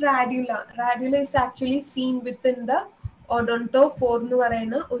 and this radula is actually seen within the odontophore എന്ന്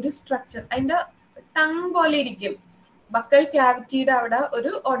പറയുന്ന ഒരു structure. അതിന്റെ tongue പോലെ ഇരിക്കും. ബക്കൽ ക്യാവിറ്റിയുടെ അവിടെ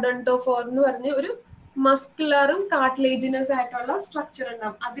ഒരു odontophore എന്ന് പറഞ്ഞ ഒരു മസ്കുലറും കാർട്ടിലേജിനസ് ആയിട്ടുള്ള സ്ട്രക്ചർ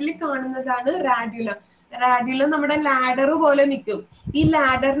ഉണ്ടാവും. അതിൽ കാണുന്നതാണ് റാഡ്യുല. റാഡ്യുല നമ്മുടെ ലാഡർ പോലെ നിൽക്കും. ഈ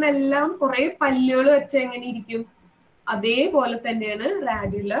ലാഡറിനെല്ലാം കുറെ പല്ലുകൾ വെച്ച് എങ്ങനെ ഇരിക്കും, അതേപോലെ തന്നെയാണ്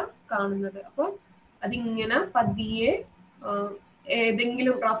റാഡ്യുല കാണുന്നത്. അപ്പൊ അതിങ്ങനെ പതിയെ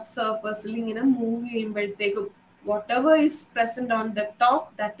ഏതെങ്കിലും റഫ് സർഫസിൽ ഇങ്ങനെ മൂവ് ചെയ്യുമ്പോഴത്തേക്കും whatever is present on the top,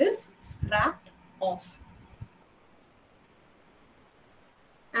 that is scraped off.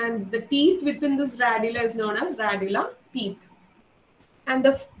 And the teeth within this radula is known as radula teeth. And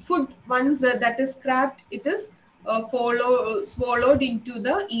the food, once that is scrapped, it is swallowed into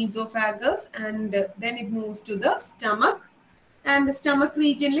the esophagus, and then it moves to the stomach. And the stomach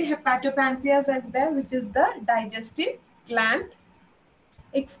region, hepatopancreas is there, which is the digestive gland.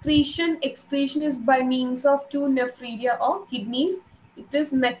 Excretion is by means of two nephridia or kidneys. It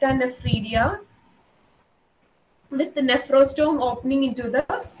is metanephridia with the nephrostome opening into the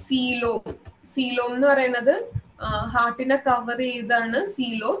coelom. Coelom എന്ന് പറയുന്നത് ഹാർട്ടിനെ cover ചെയ്താണ്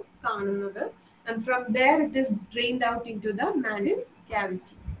coelom കാണുന്നത്. And from there it is drained out into the mantle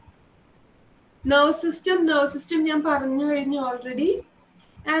cavity. Nerve system ഞാൻ പറഞ്ഞു കഴിഞ്ഞു already.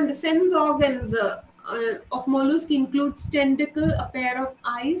 And the sense organs of mollusk includes tentacle, a pair of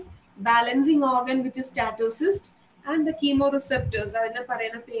eyes, balancing organ which is statocyst, and the chemoreceptors. അതിനെ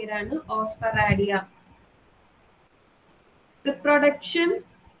പറയുന്ന പേരാണ് ഓസ്ഫറാഡിയ. Reproduction,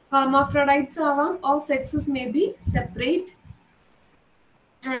 hermaphrodites ആവാം or sexes may be separate,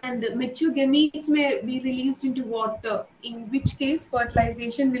 and mature gametes may be released into water, in which case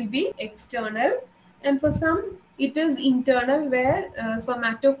fertilization will be external, and for some it is internal where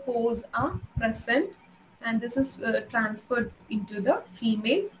somatophores are present, and this is transferred into the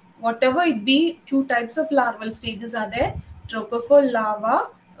female. Whatever it be, two types of larval stages are there. Trophophore larva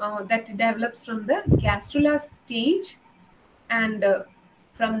that develops from the gastrula stage, and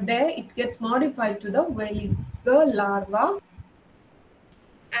from there it gets modified to the veliger larva.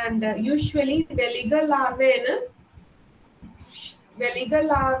 And usually veliger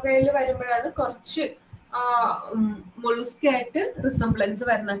larvaയിൽ വരുമ്പോഴാണ് കുറച്ച് mollusc ആയിട്ട് resemblance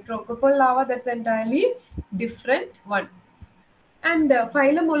വരുന്നത്. Trophophore larva, that's entirely different one. And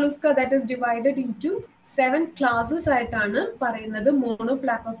phylum mollusca, that is divided into 7 classes ആയിട്ടാണ് പറയുന്നത്.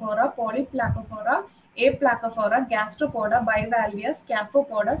 Monoplacophora, Polyplacophora, Aplacophora, Gastropoda, Bivalvia,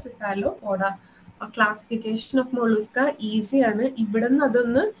 Scaphopoda, Cephalopoda. Classification of mollusca easy ആണ്. ഇവിടെ നിന്ന്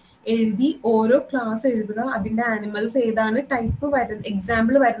അതൊന്ന് എഴുതി ഓരോ ക്ലാസ് എഴുതുക, അതിന്റെ ആനിമൽസ് ഏതാണ് ടൈപ്പ് വരുന്നത്,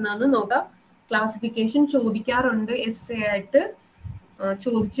 എക്സാമ്പിൾ വരുന്നതെന്ന് നോക്കുക. ക്ലാസിഫിക്കേഷൻ ചോദിക്കാറുണ്ട് എസ് എ ആയിട്ട്.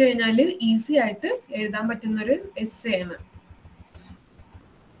 ചോദിച്ചു കഴിഞ്ഞാൽ ഈസി ആയിട്ട് എഴുതാൻ പറ്റുന്നൊരു എസ് എ ആണ്.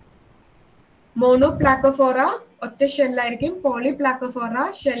 മോണോപ്ലാക്കോഫോറ ഒറ്റ ഷെല്ലായിരിക്കും. പോളിപ്ലാക്കോഫോറ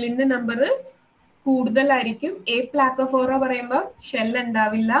ഷെല്ലിന്റെ നമ്പർ കൂടുതലായിരിക്കും. എ പ്ലാക്കോഫോറ പറയുമ്പോൾ ഷെൽ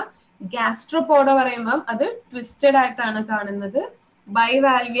ഉണ്ടാവില്ല. ഗാസ്ട്രോപോഡ പറയുമ്പോൾ അത് ട്വിസ്റ്റഡ് ആയിട്ടാണ് കാണുന്നത്.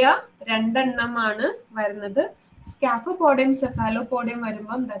 ബൈവാൽവിയ 2 എണ്ണമാണ് വരുന്നത്. സ്കാഫോപോഡയും സെഫാലോപോഡയും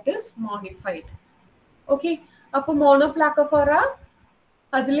വരുമ്പം ദാറ്റ് ഇസ് മോഡിഫൈഡ്. ഓക്കെ, അപ്പൊ മോണോപ്ലാക്കോഫോറ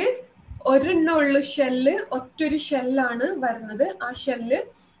അതില് ഒരെണ്ണം ഉള്ള ഷെല്ല്, ഒറ്റൊരു ഷെല്ലാണ് വരുന്നത്. ആ ഷെല്ല്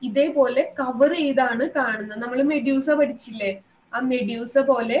ഇതേപോലെ കവർ ചെയ്താണ് കാണുന്നത്. നമ്മൾ മെഡ്യൂസ പഠിച്ചില്ലേ, ആ മെഡ്യൂസ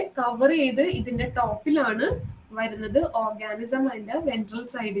പോലെ കവർ ചെയ്ത് ഇതിന്റെ ടോപ്പിലാണ് വരുന്നത്. ഓർഗാനിസം അതിന്റെ വെൻട്രൽ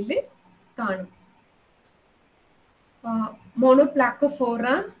സൈഡിൽ കാണും.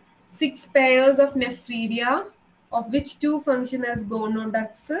 Monoplacophora, 6 pairs of nephridia, of which 2 function as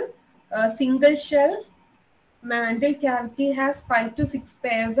gonoducts. Single shell mantle cavity has 5 to 6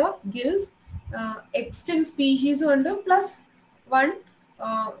 pairs of gills. Extant species under plus 1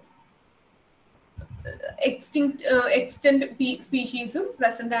 extant species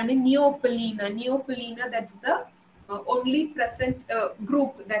present, and Neopelina, that's the only present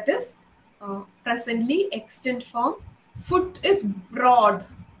group that is presently extant form. Foot is broad.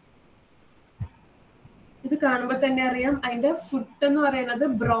 ഇത് കാണുമ്പോൾ തന്നെ അറിയാം അതിന്റെ foot എന്ന് പറയുന്നത്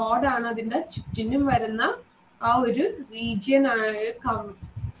broad ആണ്. അതിന്റെ ചുറ്റിനും വരുന്ന ആ ഒരു റീജിയൻ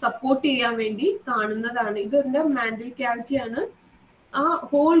സപ്പോർട്ട് ചെയ്യാൻ വേണ്ടി കാണുന്നതാണ്. ഇത് ഇതിന്റെ മാൻഡിൽ ക്യാവിറ്റി ആണ്. ആ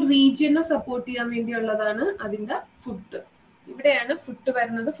ഹോൾ റീജിയനെ സപ്പോർട്ട് ചെയ്യാൻ വേണ്ടിയുള്ളതാണ് അതിന്റെ ഫുട്ട്. ഇവിടെയാണ് ഫുട്ട്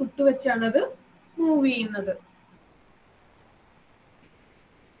വരുന്നത്. ഫുട്ട് വെച്ചാണ് അത് മൂവ് ചെയ്യുന്നത്.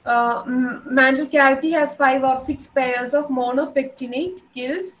 Mantle cavity has 5 or 6 pairs of monopectinate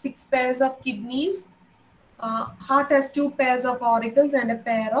gills, 6 pairs of kidneys. Heart has 2 pairs of auricles and a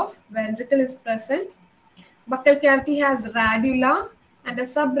pair of ventricle is present. Buccal cavity has radula and a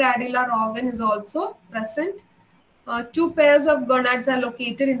subradullar organ is also present. 2 pairs of gonads are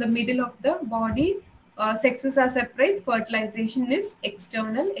located in the middle of the body. Sexes are separate. Fertilization is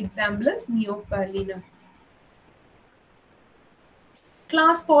external. Example is Neopelina.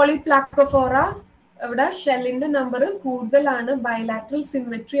 Class Polyplacophora, ഇവിടെ ഷെല്ലിന്റെ number കൂടുതലാണ്. Bilateral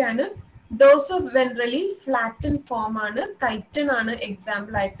symmetry ആണ്. ഡോർസോവെൻട്രലി flatten form ആണ്. കൈറ്റൺ ആണ്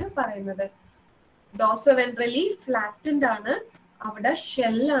example ആയിട്ട് പറയുന്നത്. ഡോർസോവെൻട്രലി flattened ആണ്. അവിടെ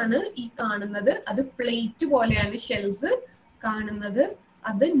ഷെല്ലാണ് ഈ കാണുന്നത്. അത് പ്ലേറ്റ് പോലെയാണ് ഷെൽസ് കാണുന്നത്.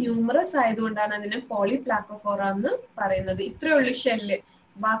 അത് ന്യൂമറസ് ആയതുകൊണ്ടാണ് അതിനെ പോളിപ്ലാക്കോഫോറ എന്ന് പറയുന്നത്. ഇത്രയുള്ള ഷെല്ല്.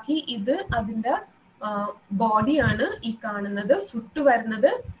 ബാക്കി ഇത് അതിന്റെ ബോഡിയാണ് ഈ കാണുന്നത്. ഫുട്ട്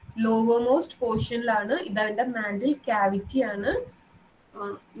വരുന്നത് ലോവോമോസ്റ്റ് പോർഷനിലാണ്. ഇത് അതിന്റെ മാൻഡിൽ ക്യാവിറ്റി ആണ്.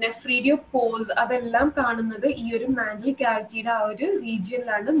 നെഫ്രീഡിയോ പോസ് അതെല്ലാം കാണുന്നത് ഈ ഒരു മാൻഡിൽ ക്യാവിറ്റിയുടെ ആ ഒരു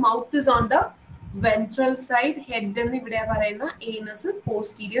റീജിയനിലാണ്. Mouth is on the ventral side. Head എന്ന് ഇവിടെ പറയുന്ന ഏനസ്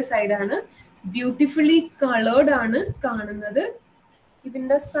പോസ്റ്റീരിയർ സൈഡ് ആണ്. ബ്യൂട്ടിഫുള്ളി കളേർഡ് ആണ് കാണുന്നത്.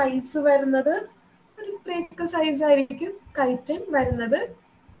 ഇതിന്റെ സൈസ് വരുന്നത് ഒരു ഇത്രയൊക്കെ സൈസ് ആയിരിക്കും കൈറ്റൻ വരുന്നത്.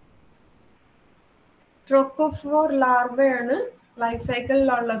 Trochophore ലാർവയാണ് life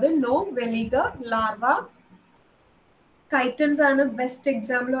സൈക്കിളിലുള്ളത്. No വെലിഗ larva. കൈറ്റൻസ് ആണ് ബെസ്റ്റ്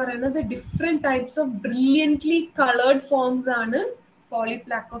എക്സാമ്പിൾ പറയുന്നത്. Different types of brilliantly coloured forms ആണ്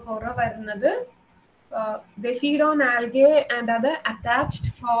പോളിപ്ലാക്കോഫോറ വരുന്നത്. They feed on algae and other attached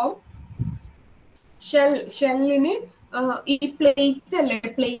form. ഷെല്ലിന് ഈ പ്ലേറ്റ് അല്ലേ,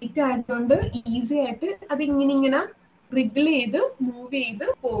 പ്ലേറ്റ് ആയതുകൊണ്ട് ഈസി ആയിട്ട് അത് ഇങ്ങനെ റിഗിൾ ചെയ്ത് മൂവ് ചെയ്ത്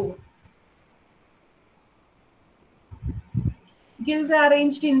പോകും. Gills are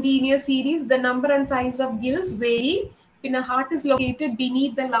arranged in linear series. The number and size of gills vary. Pinna heart is located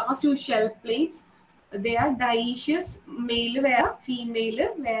beneath the last two shell plates. They are dioecious. Male വേറെ female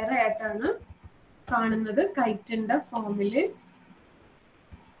വേറെ ആയിട്ടാണ് കാണുന്നത് കൈറ്റിന്റെ ഫോമില്.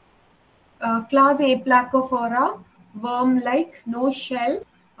 Class Aplacophora, worm like, no shell.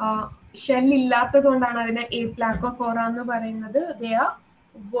 Shell ഇല്ലാത്തത് കൊണ്ടാണ് അതിനെ Aplacophora എന്ന് പറയുന്നത്. They are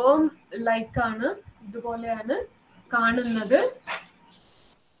worm like ആണ്, ഇതുപോലെയാണ് കാണുന്നത്.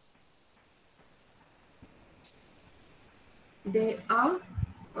 They are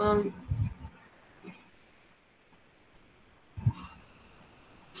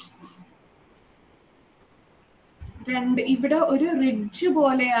ഇവിടെ ഒരു റിഡ്ജ്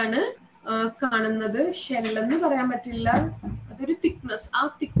പോലെയാണ് കാണുന്നത്. ഷെല്ലെന്ന് പറയാൻ പറ്റില്ല, അതൊരു തിക്നെസ്. ആ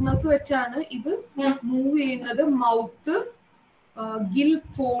തിക്നെസ് വെച്ചാണ് ഇത് മൂവ് ചെയ്യുന്നത്. മൗത്ത് ഗിൽ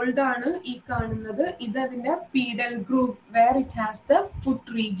ഫോൾഡ് ആണ് ഈ കാണുന്നത്. ഇത് അതിന്റെ പീഡൽ group where it has the foot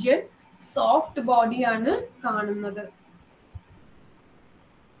region. Soft body ആണ് കാണുന്നത്.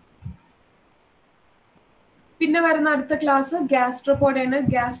 പിന്നെ വരുന്ന അടുത്ത ക്ലാസ് ഗ്യാസ്ട്രോപോഡയാണ്.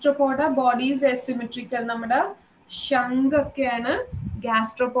 Gastropoda bodies asymmetrical. നമ്മുടെ ശംഖൊക്കെയാണ്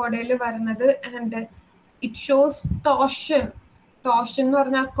ഗ്യാസ്ട്രോപോഡയിൽ വരുന്നത്. And it shows torsion. Torsion എന്ന്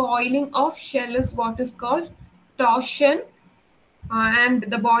പറഞ്ഞാൽ coiling of shell is what is called torsion. And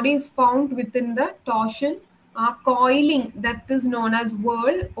the body is found within the torsion. Coiling that is known as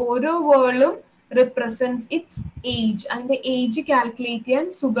whirl. Oro whirlum represents its age. And the age calculate ചെയ്യാൻ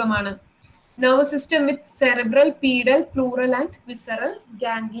സുഗമാണ്. Nervous system with cerebral, pedal, pleural and visceral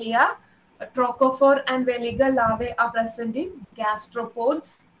ganglia. Trochophore and veliger larvae are present in gastropods.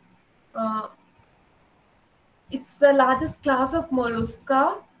 It's the largest class of mollusca.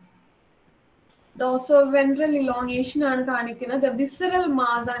 Dorsoventral elongation ആണ് കാണിക്കുന്നത്. The visceral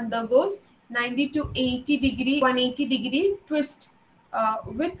mass undergoes 90 to 80 degree, 180 degree twist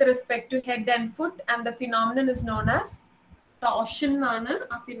with respect to head and foot, and the phenomenon is known as torsion ആണ്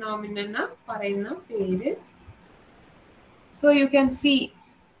ആ phenomenon പറയുന്ന പേര്. So you can see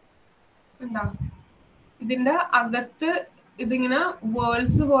ഇതിന്റെ അകത്ത് ഇതിങ്ങനെ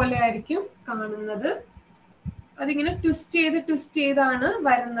worlds പോലെ ആയിരിക്കും കാണുന്നത്. അതിങ്ങനെ ട്വിസ്റ്റ് ചെയ്താണ്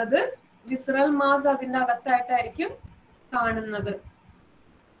വരുന്നത്. വിസറൽ മാസ് അതിന്റെ അകത്തായിട്ടായിരിക്കും കാണുന്നത്.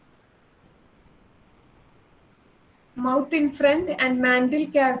 Mouth in front and mandible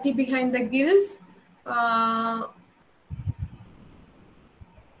cavity behind the gills.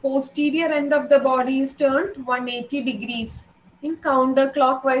 Posterior end of the body is turned 180 degrees in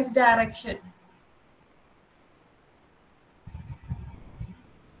counterclockwise direction.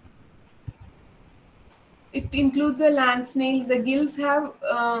 It includes the land snails. The gills have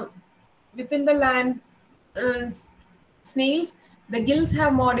within the land snails, the gills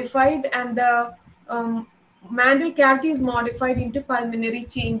have modified, and the mandible cavity is modified into pulmonary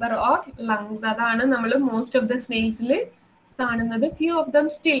chamber or lungs. Adana nammal most of the snails il കാണുന്നത്. Few of them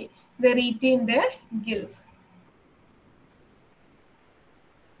still they retain their gills.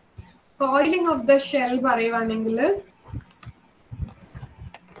 Coiling of the shell പറയുവാണെങ്കിൽ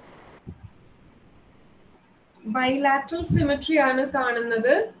bilateral symmetry ആണ്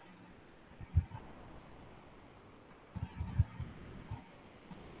കാണുന്നത്.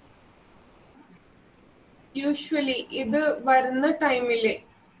 Usually ഇത് വരുന്ന ടൈമില്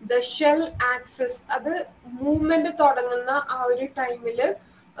the shell axis അത് movement തുടങ്ങുന്ന ആ ഒരു ടൈമില്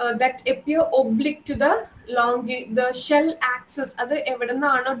that appear oblique to the the shell axis. അത് എവിടെ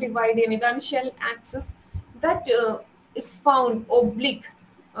നിന്നാണോ ഡിവൈഡ് ചെയ്യുന്നത്, ഇതാണ് shell axis, that is found oblique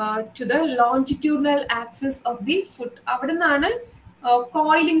to the longitudinal axis of the foot. അവിടെ നിന്നാണ്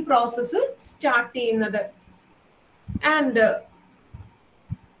coiling process സ്റ്റാർട്ട് ചെയ്യുന്നത്. And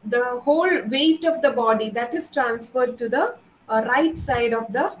the whole weight of the body that is transferred to the right side of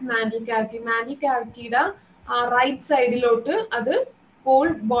the mandible cavity. Mandible cavity യുടെ right side ലോട്ട് അത്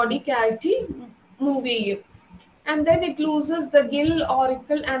whole body cavity move ചെയ്യും. And then it loses the gill,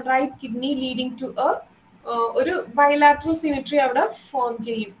 auricle and right kidney, leading to a ഒരു bilateral symmetry അവിടെ form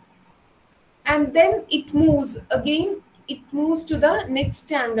ചെയ്യും. And then it moves again it moves to the next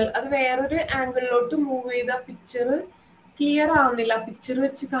angle. അത് വേറൊരു ആംഗിളിലോട്ട് move ചെയ്ത picture clear ആവുന്നില്ല, picture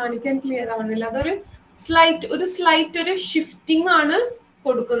വെച്ച് കാണിക്കാൻ clear ആവുന്നില്ല. അതൊരു സ്ലൈറ്റ് ഒരു ഷിഫ്റ്റിംഗ് ആണ്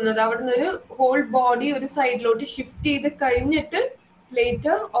കൊടുക്കുന്നത്. അവിടുന്ന് ഒരു ഹോൾ ബോഡി ഒരു സൈഡിലോട്ട് ഷിഫ്റ്റ് ചെയ്ത് കഴിഞ്ഞിട്ട്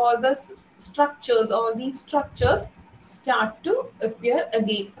later all these structures start to appear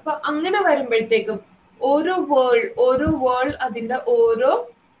again. അപ്പൊ അങ്ങനെ വരുമ്പോഴത്തേക്കും ഓരോ വേൾഡ് അതിന്റെ ഓരോ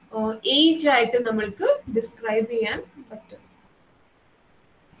ഏജ് ആയിട്ട് നമ്മൾക്ക് ഡിസ്ക്രൈബ് ചെയ്യാൻ പറ്റും.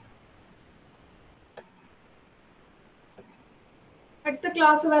 അടുത്ത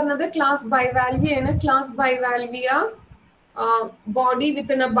ക്ലാസ് വരുന്നത് ക്ലാസ് ബൈവാൽവിയ ആണ്. Class Bivalvia body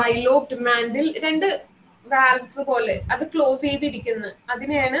with a bilobed mantle, രണ്ട് വാൽവ്സ് പോലെ അത് ക്ലോസ് ചെയ്തിരിക്കുന്നു,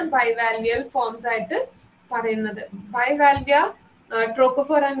 അതിനെയാണ് ബൈവാൽവിയൽ ഫോംസ് ആയിട്ട് പറയുന്നത്. Bivalvia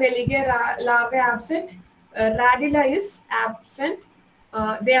trochophore and വെലിഗിയ larva absent, റാഡില is absent.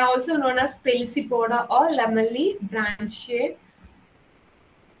 They are also known as pellicopoda or lamellae branchiae.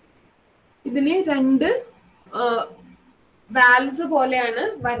 ഇതിനെ രണ്ട് വാൽവ്സ് പോലെയാണ്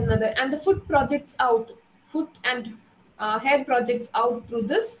വരുന്നത്. And the foot projects out, foot and head projects out through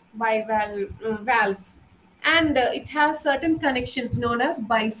this valves. And it has certain connections known as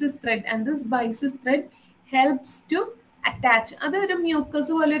byssus thread, and this byssus thread helps to attach. അതൊരു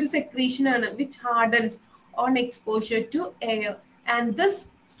mucus പോലെ ഒരു secretion ആണ് which hardens on exposure to air. And this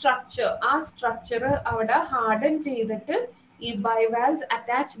structure, ആ structure അവിടെ harden ചെയ്തിട്ട് ഈ ബൈവാൽവ്സ്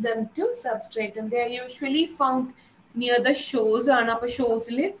attach them to substrate, and they are usually found near the shores ആണ്. അപ്പൊ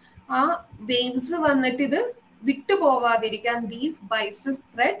ഷോസിൽ ആ വേവ്സ് വന്നിട്ട് ഇത് വിട്ടു പോവാതിരിക്കാൻ these byssus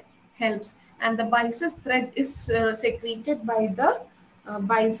thread helps. And the byssus thread is secreted by the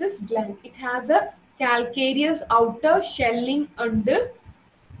byssus gland. It has a calcareous outer shelling under,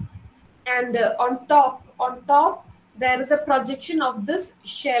 and on top there is a projection of this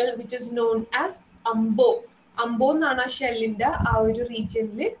shell which is known as umbo. Umbo nana shell in the outer region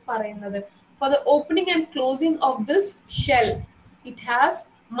li parayunnathu. For the opening and closing of this shell, it has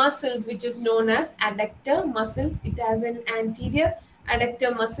muscles which is known as adductor muscles. It has an anterior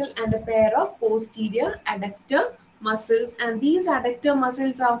adductor muscle and a pair of posterior adductor muscles, and these adductor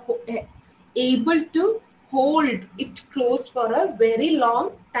muscles are able to hold it closed for a very long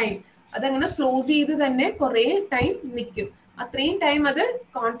time. അതങ്ങനെ close ചെയ്ത് തന്നെ കുറേ time നിൽക്കും. അത്രയും time അത്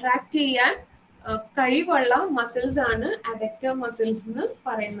contract ചെയ്യാൻ കഴിവുള്ള muscles ആണ് അഡക്ടർ മസിൽസ് എന്ന്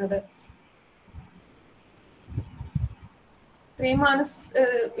പറയുന്നത്. ഇത്രയുമാണ്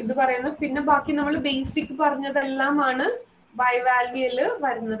ഇത് പറയുന്നത്. പിന്നെ ബാക്കി നമ്മൾ ബേസിക് പറഞ്ഞതെല്ലാമാണ് ബൈവാൽവിയല്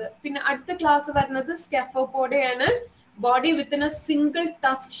വരുന്നത്. പിന്നെ അടുത്ത ക്ലാസ് വരുന്നത് സ്കെഫോപോഡയാണ്. Body within A single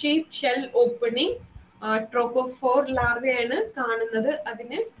Tusk shape shell opening trochophore ലാർവയാണ് കാണുന്നത്.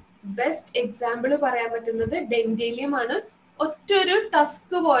 അതിന് ബെസ്റ്റ് എക്സാമ്പിൾ പറയാൻ പറ്റുന്നത് ഡെൻഡേലിയം ആണ്. ഒറ്റൊരു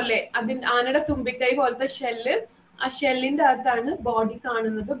ടസ്ക് പോലെ ആനയുടെ തുമ്പിക്കൈ പോലത്തെ ഷെല്ല്, ആ ഷെല്ലിന്റെ അകത്താണ് ബോഡി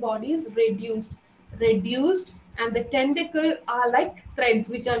കാണുന്നത്. Body is reduced and the tentacle are like threads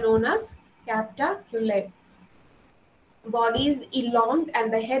which are known as capitaculae. Body is elonged and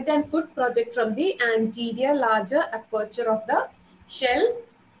the head and foot project from the anterior larger aperture of the shell,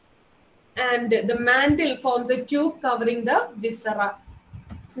 and the mantle forms a tube covering the viscera.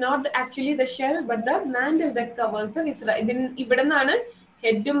 It's not actually the shell but the mantle that covers the viscera. ഇവിടെ നിന്നാണ്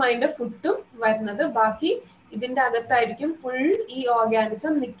ഹെഡും അതിന്റെ ഫുട്ടും വരുന്നത്. ബാക്കി ഇതിന്റെ അകത്തായിരിക്കും full ഈ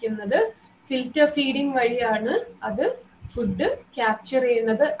organism നിൽക്കുന്നത്. Filter feeding വഴിയാണ് അത് ഫുഡ് ക്യാപ്ചർ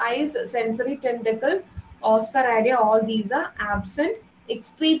ചെയ്യുന്നത്. Ice, sensory tentacles, ഓസ്ഫറാഡിയ, all these are absent.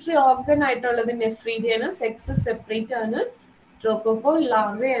 Excretory organ ആയിട്ടുള്ളത് നെഫ്രീഡിയാണ്. സെക്സ് സെപ്പറേറ്റ് ആണ്. ട്രോക്കോഫോർ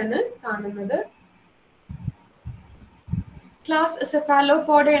ലാർവയാണ് കാണുന്നത്. ക്ലാസ്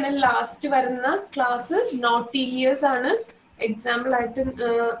സെഫാലോപോഡയാണ് ലാസ്റ്റ് വരുന്ന ക്ലാസ്. നോട്ടീലിയസ് ആണ് എക്സാമ്പിൾ ആയിട്ട്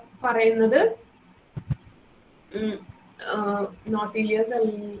പറയുന്നത്. നോട്ടീലിയസ്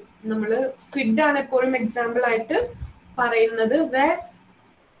നമ്മള് സ്ക്വിഡ് ആണ് എപ്പോഴും എക്സാമ്പിൾ ആയിട്ട് പറയുന്നത്. where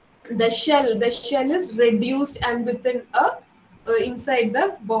the shell is reduced and within inside the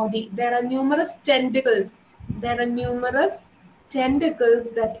body there are numerous tentacles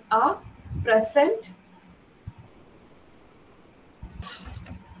that are present.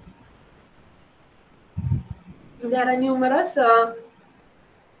 There are numerous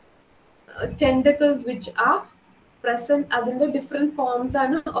tentacles which are present. അതിന്റെ ഡിഫറെന്റ് ഫോംസ്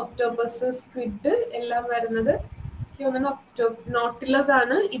ആണ് ഒക്ടോപസ്, സ്ക്വിഡ് എല്ലാം വരുന്നത്. നോട്ടിലസ്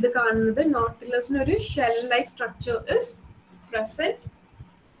ആണ് ഇത് കാണുന്നത്. നോട്ടിലസിന് ഒരു shell like structure is present.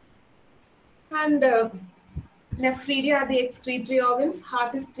 And nephridia are the excretory organs.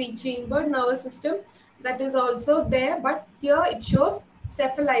 Heart is 3-chambered. Nervous system, that is also there, but here it shows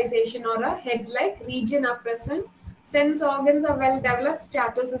cephalization or a head-like region are present. Sense organs are well developed.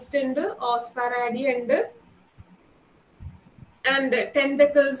 Statocyst and ospharia and and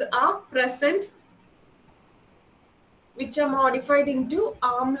tentacles are present, which are modified into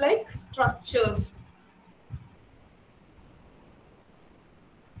arm-like structures.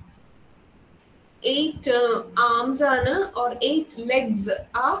 8 arms or 8 legs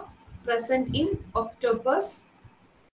are present in octopus.